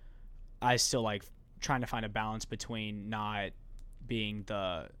I still like trying to find a balance between not being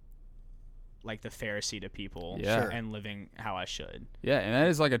the Pharisee to people, and living how I should. Yeah, and that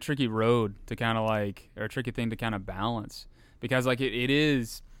is like a tricky road to kind of like, or a tricky thing to kind of balance, because like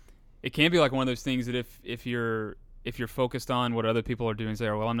it can be like one of those things that if you're focused on what other people are doing, say,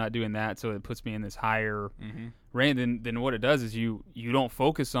 oh, well, I'm not doing that, so it puts me in this higher range, then what it does is you don't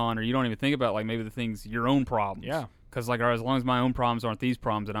focus on, or you don't even think about like maybe the things, your own problems. Yeah. Because like, all right, as long as my own problems aren't these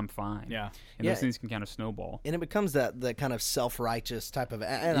problems, then I'm fine. Yeah. And those things can kind of snowball. And it becomes that kind of self-righteous type of,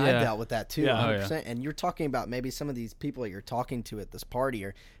 and I dealt with that too, 100%. And you're talking about maybe some of these people that you're talking to at this party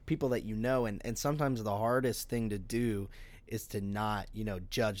are people that you know, and sometimes the hardest thing to do is to not,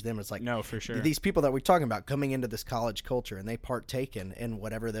 judge them. It's like, no, for sure. These people that we're talking about coming into this college culture, and they partake in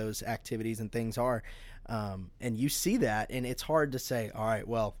whatever those activities and things are. And you see that, and it's hard to say, all right,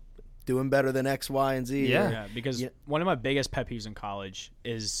 well, doing better than X, Y, and Z. Yeah, because one of my biggest pet peeves in college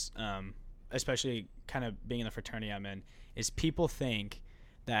is, especially kind of being in the fraternity I'm in, is people think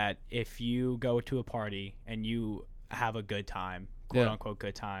that if you go to a party and you have a good time, quote unquote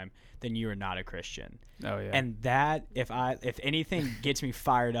good time, then you are not a Christian. Oh yeah. And that, if anything gets me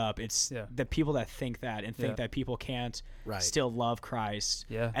fired up, it's the people that think that and think that people can't still love Christ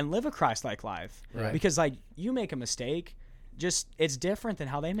and live a Christ-like life. Right. Because like, you make a mistake, just it's different than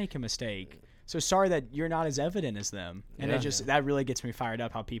how they make a mistake. So sorry that you're not as evident as them. And that really gets me fired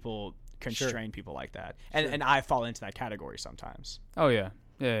up, how people constrain people like that. And I fall into that category sometimes. Oh yeah.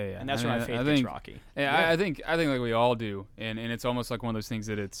 Yeah. And that's where my faith gets rocky. Yeah, I think like we all do, and it's almost like one of those things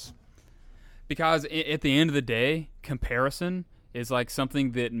that it's because at the end of the day, comparison is like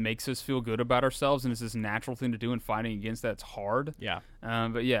something that makes us feel good about ourselves, and it's this natural thing to do, and fighting against that's hard. Yeah.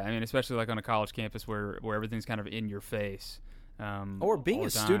 But yeah, I mean, especially like on a college campus where everything's kind of in your face. Or being a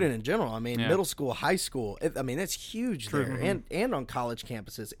student in general. I mean, middle school, high school. That's huge there, and on college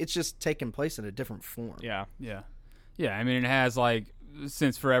campuses, it's just taking place in a different form. Yeah. I mean, it has like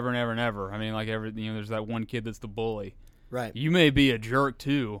since forever and ever and ever. I mean, like there's that one kid that's the bully. Right. You may be a jerk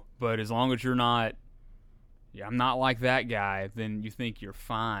too, but as long as you're not, I'm not like that guy, then you think you're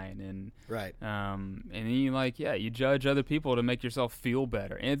fine. And right. And then you judge other people to make yourself feel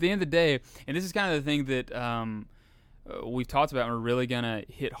better. And at the end of the day, and this is kind of the thing that we've talked about, and we're really gonna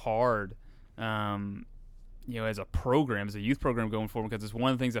hit hard. As a program, as a youth program going forward, because it's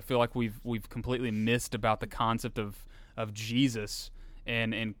one of the things I feel like we've completely missed about the concept of Jesus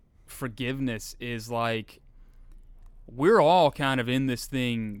and forgiveness is like we're all kind of in this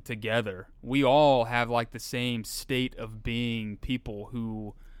thing together. We all have like the same state of being people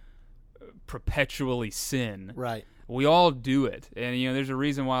who perpetually sin. Right. We all do it. And there's a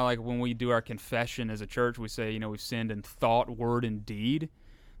reason why like when we do our confession as a church, we say, we've sinned in thought, word, and deed.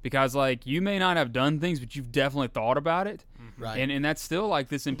 Because like you may not have done things, but you've definitely thought about it. Right. And that's still like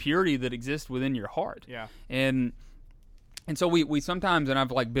this impurity that exists within your heart. Yeah. And so we sometimes, and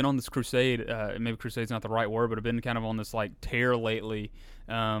I've like been on this crusade, maybe crusade's not the right word, but I've been kind of on this like tear lately.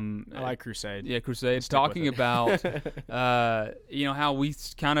 I like crusade. Yeah, crusade. Talking about, how we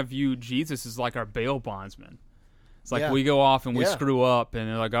kind of view Jesus as like our bail bondsman. It's like we go off and we screw up, and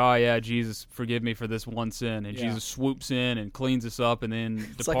they're like, "Oh yeah, Jesus, forgive me for this one sin," and Jesus swoops in and cleans us up, and then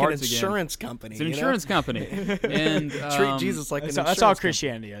it's departs like an again. insurance company. It's an insurance company, and treat Jesus like that's all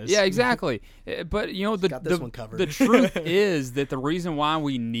Christianity is. Yeah, exactly. But the truth is that the reason why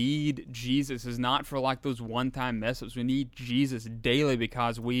we need Jesus is not for like those one-time mess ups. We need Jesus daily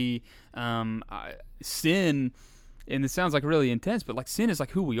because we sin, and it sounds like really intense, but like sin is like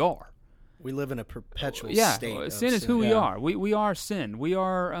who we are. We live in a perpetual state. Yeah, sin is who we are. We are sin. We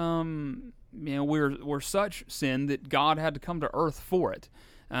are, we're such sin that God had to come to earth for it.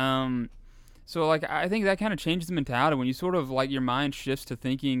 So, like, I think that kind of changes the mentality when you sort of, like, your mind shifts to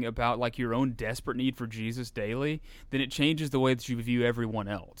thinking about, like, your own desperate need for Jesus daily, then it changes the way that you view everyone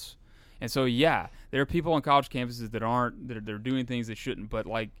else. And so, yeah, there are people on college campuses that they're doing things they shouldn't, but,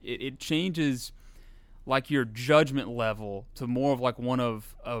 like, it changes, like, your judgment level to more of, like, one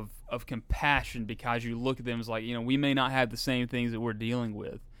of compassion, because you look at them as like, we may not have the same things that we're dealing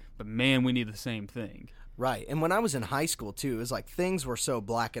with, but man, we need the same thing. Right. And when I was in high school too, it was like things were so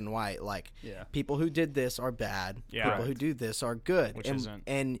black and white. Like people who did this are bad. People who do this are good. Which isn't.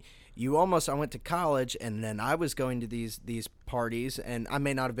 And I went to college, and then I was going to these parties, and I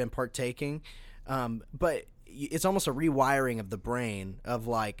may not have been partaking, but it's almost a rewiring of the brain of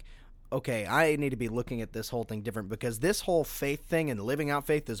like, okay, I need to be looking at this whole thing different, because this whole faith thing and living out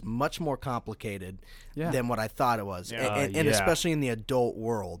faith is much more complicated than what I thought it was, and especially in the adult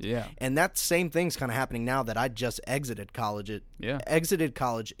world. Yeah. And that same thing's kind of happening now that I just exited college. Exited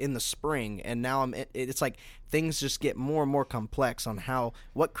college in the spring, and now it's like things just get more and more complex on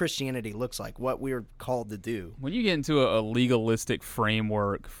what Christianity looks like, what we're called to do. When you get into a legalistic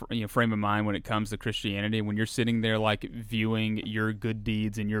framework, frame of mind when it comes to Christianity, when you're sitting there like viewing your good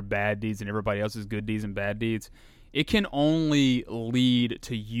deeds and your bad deeds and everybody else's good deeds and bad deeds, it can only lead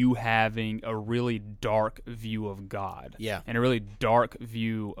to you having a really dark view of God and a really dark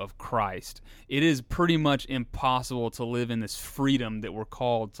view of Christ. It is pretty much impossible to live in this freedom that we're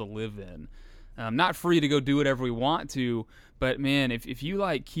called to live in. Not free to go do whatever we want to, but man, if you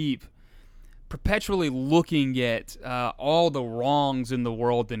like keep perpetually looking at all the wrongs in the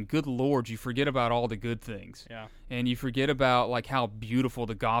world, then good Lord, you forget about all the good things. Yeah. And you forget about like how beautiful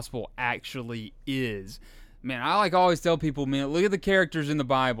the gospel actually is. Man, I like always tell people, man, look at the characters in the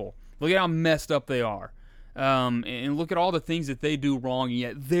Bible. Look at how messed up they are. And look at all the things that they do wrong, and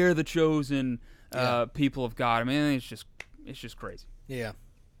yet they're the chosen people of God. I mean, it's just crazy. Yeah.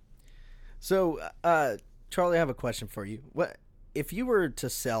 So, Charlie, I have a question for you. What if you were to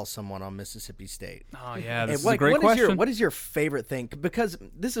sell someone on Mississippi State? Oh yeah, this is a great question. What is your favorite thing? Because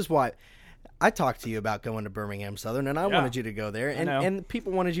this is why I talked to you about going to Birmingham Southern, and I wanted you to go there, and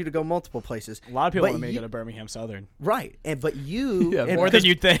people wanted you to go multiple places. A lot of people want me to go to Birmingham Southern, right? But you, more than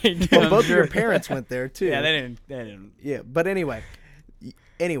you think. Well, both of your parents went there too. Yeah, they didn't. Yeah, but anyway.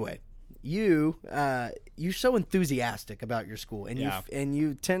 You're so enthusiastic about your school, and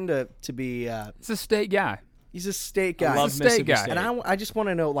you tend to be. It's a state guy. He's a state guy. I love Mississippi State. And I just want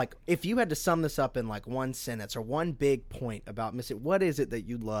to know, like, if you had to sum this up in like one sentence or one big point about Mississippi, what is it that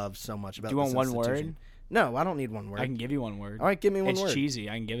you love so much about? Do you want one word? No, I don't need one word. I can give you one word. All right, give me one word. It's cheesy.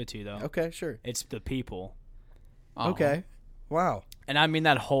 I can give it to you though. Okay, sure. It's the people. Okay. Wow. And I mean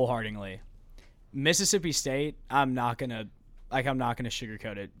that wholeheartedly. Mississippi State, I'm not gonna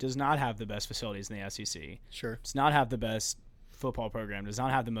sugarcoat it. Does not have the best facilities in the SEC. Sure. Does not have the best football program. Does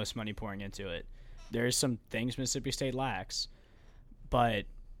not have the most money pouring into it. There's some things Mississippi State lacks. But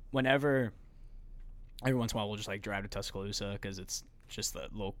every once in a while we'll just like drive to Tuscaloosa because it's just the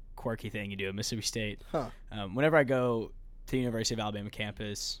little quirky thing you do at Mississippi State. Huh. Whenever I go to the University of Alabama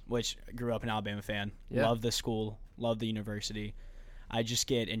campus, which I grew up an Alabama fan, love the school, love the university, I just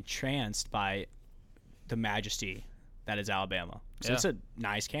get entranced by the majesty that is Alabama. So it's a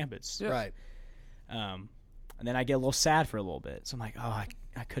nice campus. Yeah. Right. And then I get a little sad for a little bit. So I'm like, oh,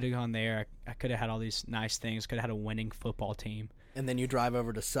 I could have gone there. I could have had all these nice things. Could have had a winning football team. And then you drive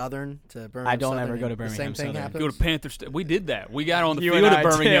over to Southern, to Birmingham I don't Southern, ever go to Birmingham the same thing Southern. happens? Go to Panther State. We did that. We got on the You field and at I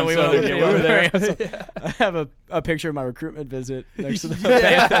Birmingham did. Southern. We were there. I have a picture of my recruitment visit next to the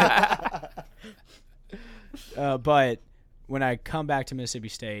Panther. But when I come back to Mississippi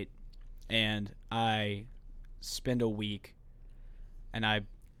State and I spend a week and I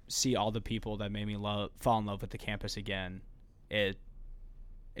see all the people that made me fall in love with the campus again, it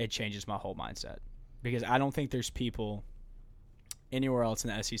changes my whole mindset. Because I don't think there's people anywhere else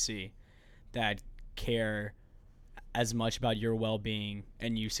in the SEC that care as much about your well-being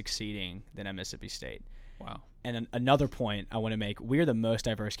and you succeeding than at Mississippi State. Wow. And another point I want to make, we're the most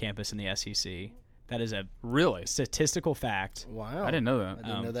diverse campus in the SEC. That is a really statistical fact. Wow. I didn't know that. I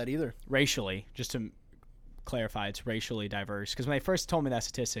didn't know that either. Racially, just to clarify, it's racially diverse. Because when they first told me that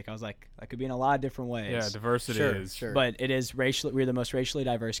statistic, I was like, that could be in a lot of different ways. Yeah, diversity is. Sure. But it is racially. We're the most racially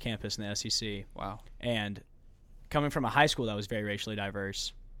diverse campus in the SEC. Wow. And coming from a high school that was very racially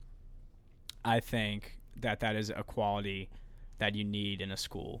diverse, I think that is a quality that you need in a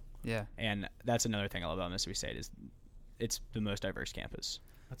school. Yeah. And that's another thing I love about Mississippi State is it's the most diverse campus.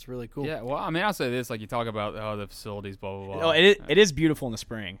 That's really cool. Yeah, well, I mean, I'll say this, like you talk about the facilities, blah blah blah. Oh, it is beautiful in the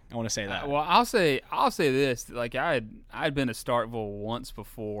spring. I want to say that. Well, I'll say this, like I'd been to Starkville once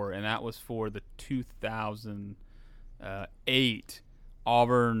before, and that was for the 2008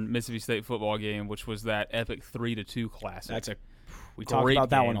 Auburn Mississippi State football game, which was that epic 3-2 classic. We talked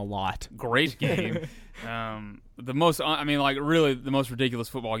about that one a lot. Great game. The most ridiculous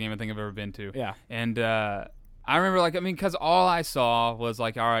football game I think I've ever been to. Yeah. And I remember, because all I saw was,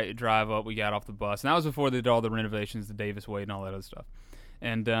 all right, drive up, we got off the bus. And that was before they did all the renovations, the Davis Wade and all that other stuff.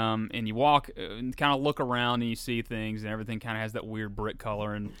 And you walk and kind of look around and you see things, and everything kind of has that weird brick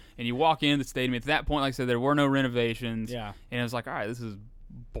color. And you walk in the stadium. At that point, like I said, there were no renovations. Yeah. And it was like, all right, this is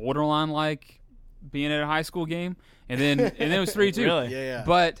borderline like being at a high school game. And then it was 3-2. Really? Yeah.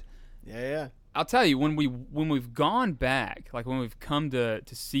 But yeah. I'll tell you, when we've gone back, like when we've come to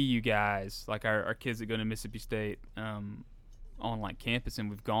see you guys, like our kids that go to Mississippi State on like campus, and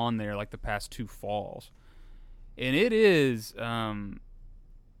we've gone there like the past 2 falls, and it is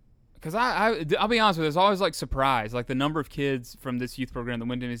because I'll be honest with you, it's always like surprised, like the number of kids from this youth program that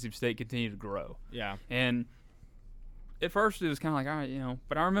went to Mississippi State continue to grow. Yeah. And at first it was kind of like, all right,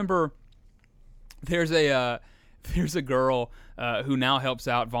 but I remember there's a girl who now helps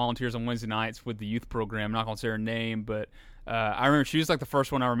out, volunteers on Wednesday nights with the youth program. I'm not going to say her name, but I remember she was like the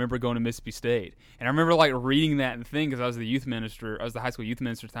first one I remember going to Mississippi State. And I remember like reading that and thing because I was the youth minister. I was the high school youth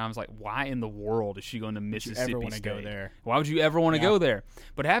minister at the time. I was like, why in the world is she going to Mississippi State? Would you ever want to go there? Why would you ever want to go there?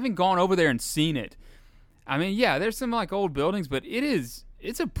 But having gone over there and seen it, I mean, yeah, there's some like old buildings, but it's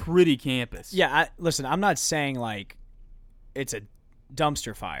a pretty campus. Yeah, listen, I'm not saying like it's a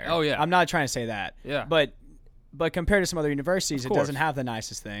dumpster fire. Oh, yeah. I'm not trying to say that. Yeah. But compared to some other universities, Of it course. doesn't have the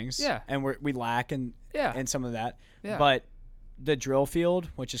nicest things. Yeah. And we lack in some of that. Yeah. But the drill field,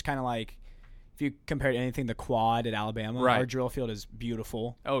 which is kind of like, if you compare to anything, the quad at Alabama, Right. our drill field is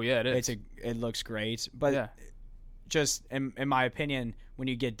beautiful. Oh, yeah, it is. It looks great. But just in my opinion, when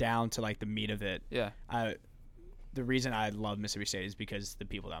you get down to like the meat of it, the reason I love Mississippi State is because the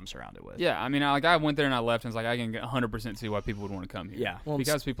people that I'm surrounded with. Yeah, I mean, I went there and I left, and it's like I can 100% see why people would want to come here. Yeah. Well,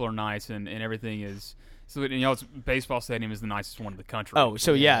 because people are nice and everything is. So it's baseball stadium is the nicest one in the country. Oh,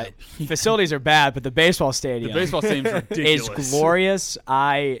 so yeah, facilities are bad, but the baseball stadium, the baseball stadium's ridiculous. is glorious.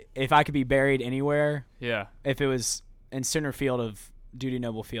 If I could be buried anywhere, Yeah. if it was in center field of Duty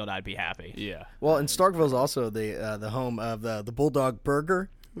Noble Field, I'd be happy. Yeah. Well, and Starkville is also the home of the Bulldog Burger,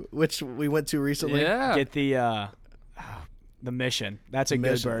 which we went to recently. Yeah. Get the Mission. That's a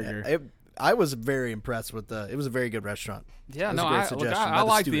good burger. I was very impressed with it was a very good restaurant. Yeah, It was no, a great I suggestion by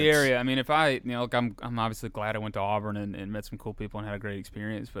like the students. area. I mean, if I'm obviously glad I went to Auburn and met some cool people and had a great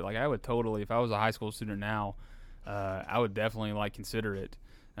experience. But like, I would totally, if I was a high school student now, I would definitely like consider it.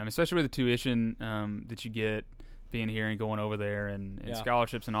 Especially with the tuition that you get being here and going over there and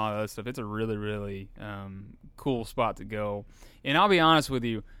scholarships and all that other stuff. It's a really, really cool spot to go. And I'll be honest with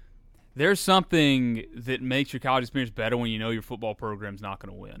you, there's something that makes your college experience better when you know your football program's not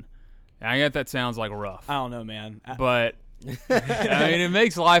going to win. And I get that sounds like rough. I don't know, man. But I mean, it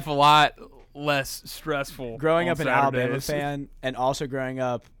makes life a lot less stressful. Growing on up an Saturdays. Alabama fan, and also growing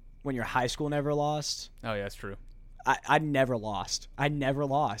up when your high school never lost. Oh yeah, that's true. I never lost. And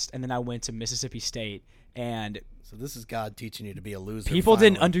then I went to Mississippi State, and So this is God teaching you to be a loser. people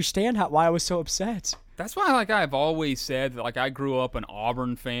didn't finally. understand why I was so upset. That's why, I've always said that, I grew up an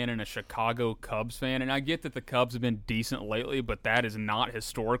Auburn fan and a Chicago Cubs fan, and I get that the Cubs have been decent lately, but that is not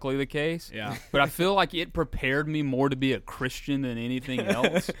historically the case. Yeah. But I feel like it prepared me more to be a Christian than anything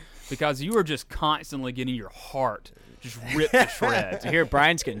else, because you are just constantly getting your heart just ripped to shreds. I hear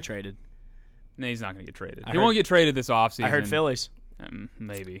Brian's getting traded. No, he's not going to get traded. I He heard- won't get traded this offseason. I heard Phillies.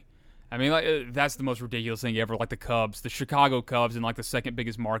 Maybe. I mean, that's the most ridiculous thing ever. Like the Cubs, the Chicago Cubs, in the second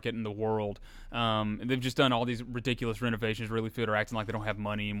biggest market in the world. And they've just done all these ridiculous renovations. Really feel they're acting like they don't have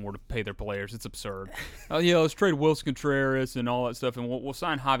money anymore to pay their players. It's absurd. Let's trade Wilson Contreras and all that stuff, and we'll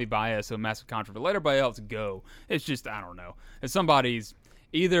sign Javi Baez, so massive contract. But let everybody else go. It's just, I don't know. It's somebody's.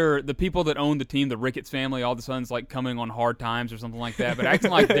 Either the people that own the team, the Ricketts family, all of a sudden coming on hard times or something like that, but acting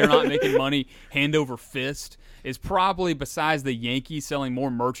like they're not making money hand over fist is probably, besides the Yankees selling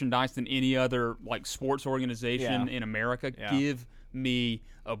more merchandise than any other sports organization in America. Yeah. Give me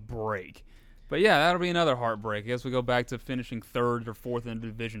a break. But yeah, that'll be another heartbreak. I guess we go back to finishing third or fourth in the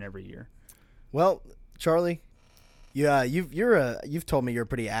division every year. Well, Charlie? Yeah, you've told me you're a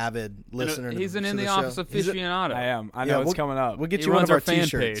pretty avid listener. He's an to In the show. Office aficionado. I am. I know it's coming up. We'll get He you one runs of our our fan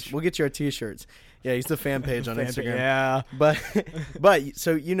T-shirts. page. We'll get you our T-shirts. Yeah, he's the fan page on Instagram. Yeah. But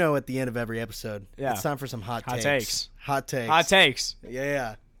so at the end of every episode, it's time for some hot takes. Hot takes.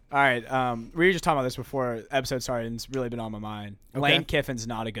 Yeah. All right. We were just talking about this before episode started, and it's really been on my mind. Okay. Lane Kiffin's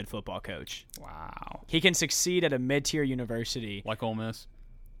not a good football coach. Wow. He can succeed at a mid-tier university. Like Ole Miss?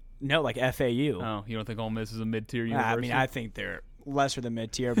 No, like FAU. Oh, you don't think Ole Miss is a mid-tier university? I mean, I think they're lesser than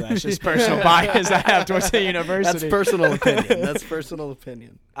mid-tier, but that's just personal bias I have towards the university. That's personal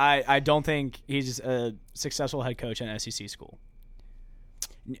opinion. I don't think he's a successful head coach at an SEC school.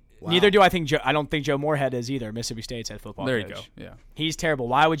 Wow. Neither do I think I don't think Joe Moorhead is either. Mississippi State's head football coach. There you go. Yeah. He's terrible.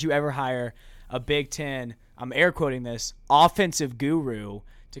 Why would you ever hire a Big Ten, I'm air quoting this, offensive guru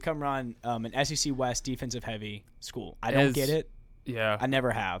to come run an SEC West defensive-heavy school? I don't get it. Yeah. I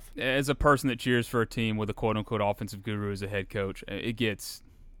never have. As a person that cheers for a team with a quote-unquote offensive guru as a head coach, it gets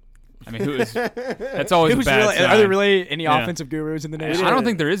 – I mean, that's always a bad sign. Are there really any offensive gurus in the nation? I don't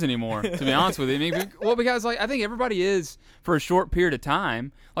think there is anymore, to be honest with you. I mean, because I think everybody is for a short period of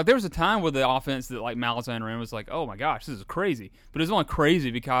time. Like, there was a time with the offense that, like, Malzahn ran was like, oh, my gosh, this is crazy. But it was only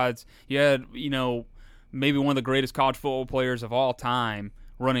crazy because you had, maybe one of the greatest college football players of all time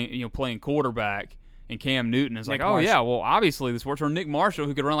playing quarterback. And Cam Newton is obviously this works. Or Nick Marshall,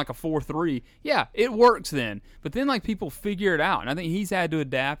 who could run like a 4.3. Yeah, it works then. But then, people figure it out. And I think he's had to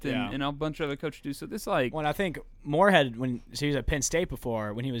adapt and a bunch of other coaches do. So this, Well, I think Moorhead, he was at Penn State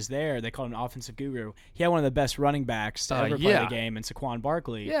before, when he was there, they called him an offensive guru. He had one of the best running backs to ever play the game in Saquon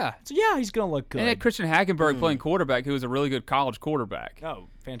Barkley. Yeah. So, he's going to look good. And had Christian Hackenberg playing quarterback, who was a really good college quarterback. Oh,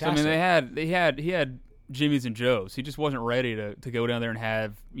 fantastic. So, I mean, he had Jimmy's and Joe's. He just wasn't ready to go down there and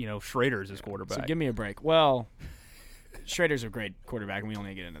have, Schrader as his quarterback. So give me a break. Well, Schrader's a great quarterback, and we don't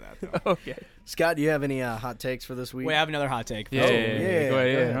need to get into that, though. Okay. Scott, do you have any hot takes for this week? We have another hot take. Yeah. Go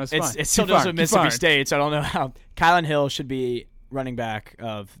ahead. No, it still deals with Mississippi State, so I don't know how. Kylan Hill should be running back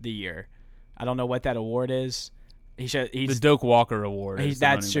of the year. I don't know what that award is. He's the Doak Walker Award.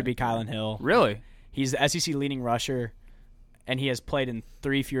 That should be Kylan Hill. Really? He's the SEC leading rusher, and he has played in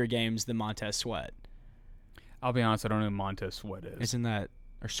 3 fewer games than Montez Sweat. I'll be honest, I don't know who Montez Sweat is. Isn't that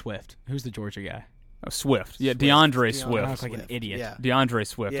 – or Swift? Who's the Georgia guy? Oh, Swift. Yeah, DeAndre Swift. I look like an idiot. Yeah. DeAndre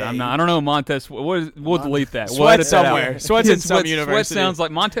Swift. Yeah, I don't know Montez Sweat. We'll delete that. Sweat somewhere. Sweat's in some university.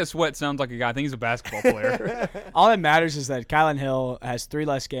 Montez Sweat sounds like a guy. I think he's a basketball player. All that matters is that Kylan Hill has 3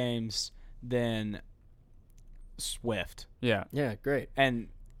 less games than Swift. Yeah. Yeah, great. And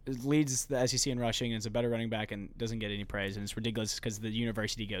leads the SEC in rushing and is a better running back and doesn't get any praise, and it's ridiculous because the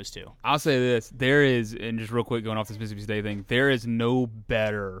university goes to. I'll say this. There is, and just real quick going off this Mississippi State thing, there is no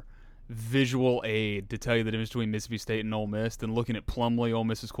better visual aid to tell you the difference between Mississippi State and Ole Miss than looking at Plumlee, Ole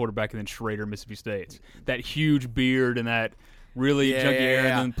Miss's quarterback, and then Schrader, Mississippi State's. That huge beard and that really junky hair,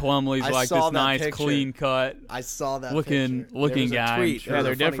 and then Plumlee's like this nice, picture. Clean cut. I saw that looking guy. Tweet. Yeah,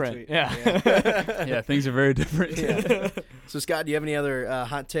 they're different. Yeah. Yeah, things are very different. Yeah. So, Scott, do you have any other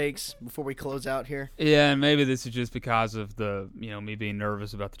hot takes before we close out here? Yeah, and maybe this is just because of the me being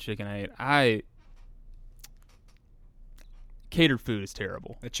nervous about the chicken eight. Catered food is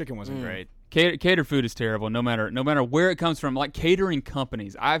terrible. The chicken wasn't great. Catered food is terrible, no matter where it comes from. Like catering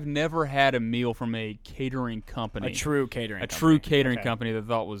companies, I've never had a meal from a catering company, a true catering company that I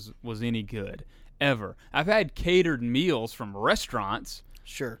thought was any good ever. I've had catered meals from restaurants,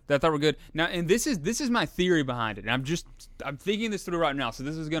 sure, that I thought were good. Now, and this is my theory behind it. And I'm thinking this through right now. So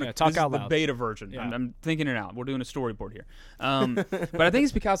this is gonna talk out loud. The beta version. Yeah. I'm thinking it out. We're doing a storyboard here. But I think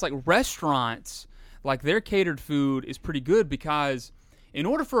it's because like restaurants, like their catered food is pretty good because in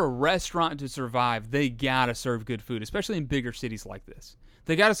order for a restaurant to survive, they gotta serve good food, especially in bigger cities like this.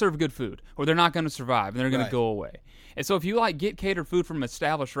 They gotta serve good food, or they're not gonna survive, and they're gonna go away. And so if you get catered food from an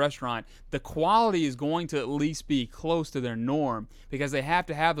established restaurant, the quality is going to at least be close to their norm because they have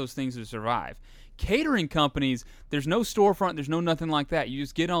to have those things to survive. Catering companies, there's no storefront, there's no nothing like that. You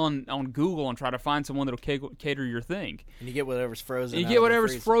just get on Google and try to find someone that'll cater your thing. And you get whatever's frozen.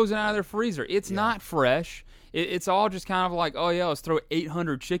 Frozen out of their freezer. It's not fresh. It's all just kind of like, oh yeah, let's throw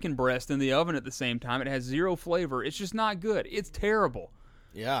 800 chicken breasts in the oven at the same time. It has zero flavor. It's just not good. It's terrible.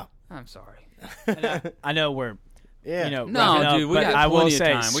 Yeah. I'm sorry. I know we're. Yeah. No, dude, we got plenty of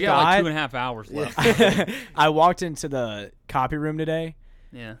time. We got like 2.5 hours left. I walked into the copy room today.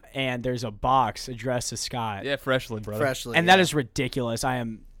 Yeah. And there's a box addressed to Scott. Yeah, Freshly, brother. Freshly. And that is ridiculous. I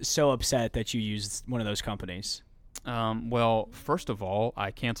am so upset that you used one of those companies. Well, first of all,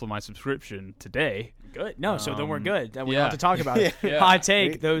 I canceled my subscription today. Good. No, so then we're good. We don't have to talk about it. Yeah. Hot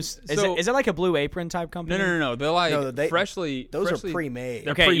take. Is it like a Blue Apron type company? No. They're like freshly. Those are pre-made.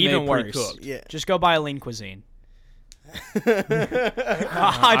 Okay, pre-made, even worse. pre-cooked. Yeah. Just go buy a Lean Cuisine.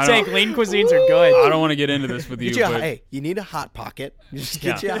 Hot take. Lean cuisines are good. I don't want to get into this with you. Hey, you need a Hot Pocket. Just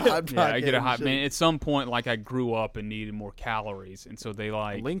get you a Hot Pocket. Yeah, I get a hot man. At some point, like I grew up and needed more calories, and so they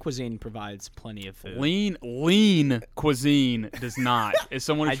like Lean Cuisine provides plenty of food. Lean cuisine does not. As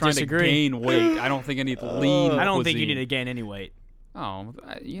someone who's trying to gain weight, I don't think I need lean. I don't think you cuisine. need to gain any weight. Oh,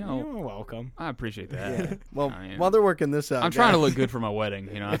 You're welcome. I appreciate that. Yeah. Well, while they're working this out, I'm trying to look good for my wedding.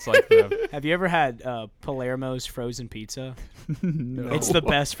 It's like Have you ever had Palermo's frozen pizza? No. It's the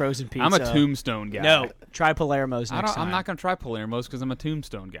best frozen pizza. I'm a Tombstone guy. No, try Palermo's next time. I'm not going to try Palermo's because I'm a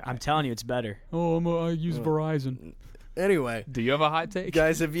Tombstone guy. I'm telling you, it's better. I use Verizon. Anyway, do you have a hot take,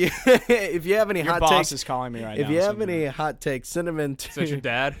 guys? If you have any your hot boss takes, is calling me right now. If you have any hot takes, send them in to. Is that your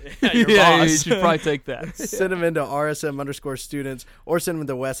dad? Your boss. You should probably take that. Send them into RSM_students or send them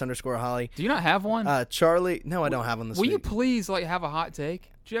to Wes_Holly. Do you not have one? Charlie, no, I don't have one this week. week. You please have a hot take?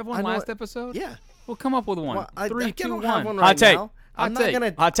 Did you have one last episode? Yeah. Well, come up with one. Well, 3, 2, 1. Have one right hot take. now. I'm not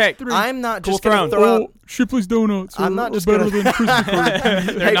gonna. Hot take. I'm not Cool just gonna Throne. throw out. Shipley's Donuts. I'm not just better gonna. than Krispy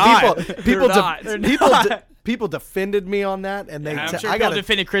Kreme. They're not. People defended me on that, and they. I'm sure I people got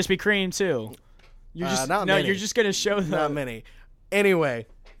defended Krispy Kreme too. You're just not many. You're just gonna show them. Not many. Anyway,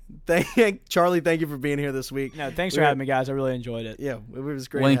 Charlie, thank you for being here this week. No, thanks for having me, guys. I really enjoyed it. Yeah, it was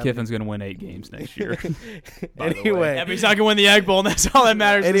great. Lane Kiffin's going to win 8 games next year. Anyway, yeah, but he's not gonna win the Egg Bowl, and that's all that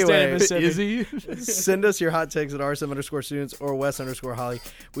matters. Anyway, in the state of is he? Send us your hot takes at RSM_students or Wes_Holly.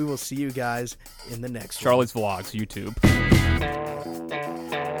 We will see you guys in the next one. Charlie's Vlogs, YouTube.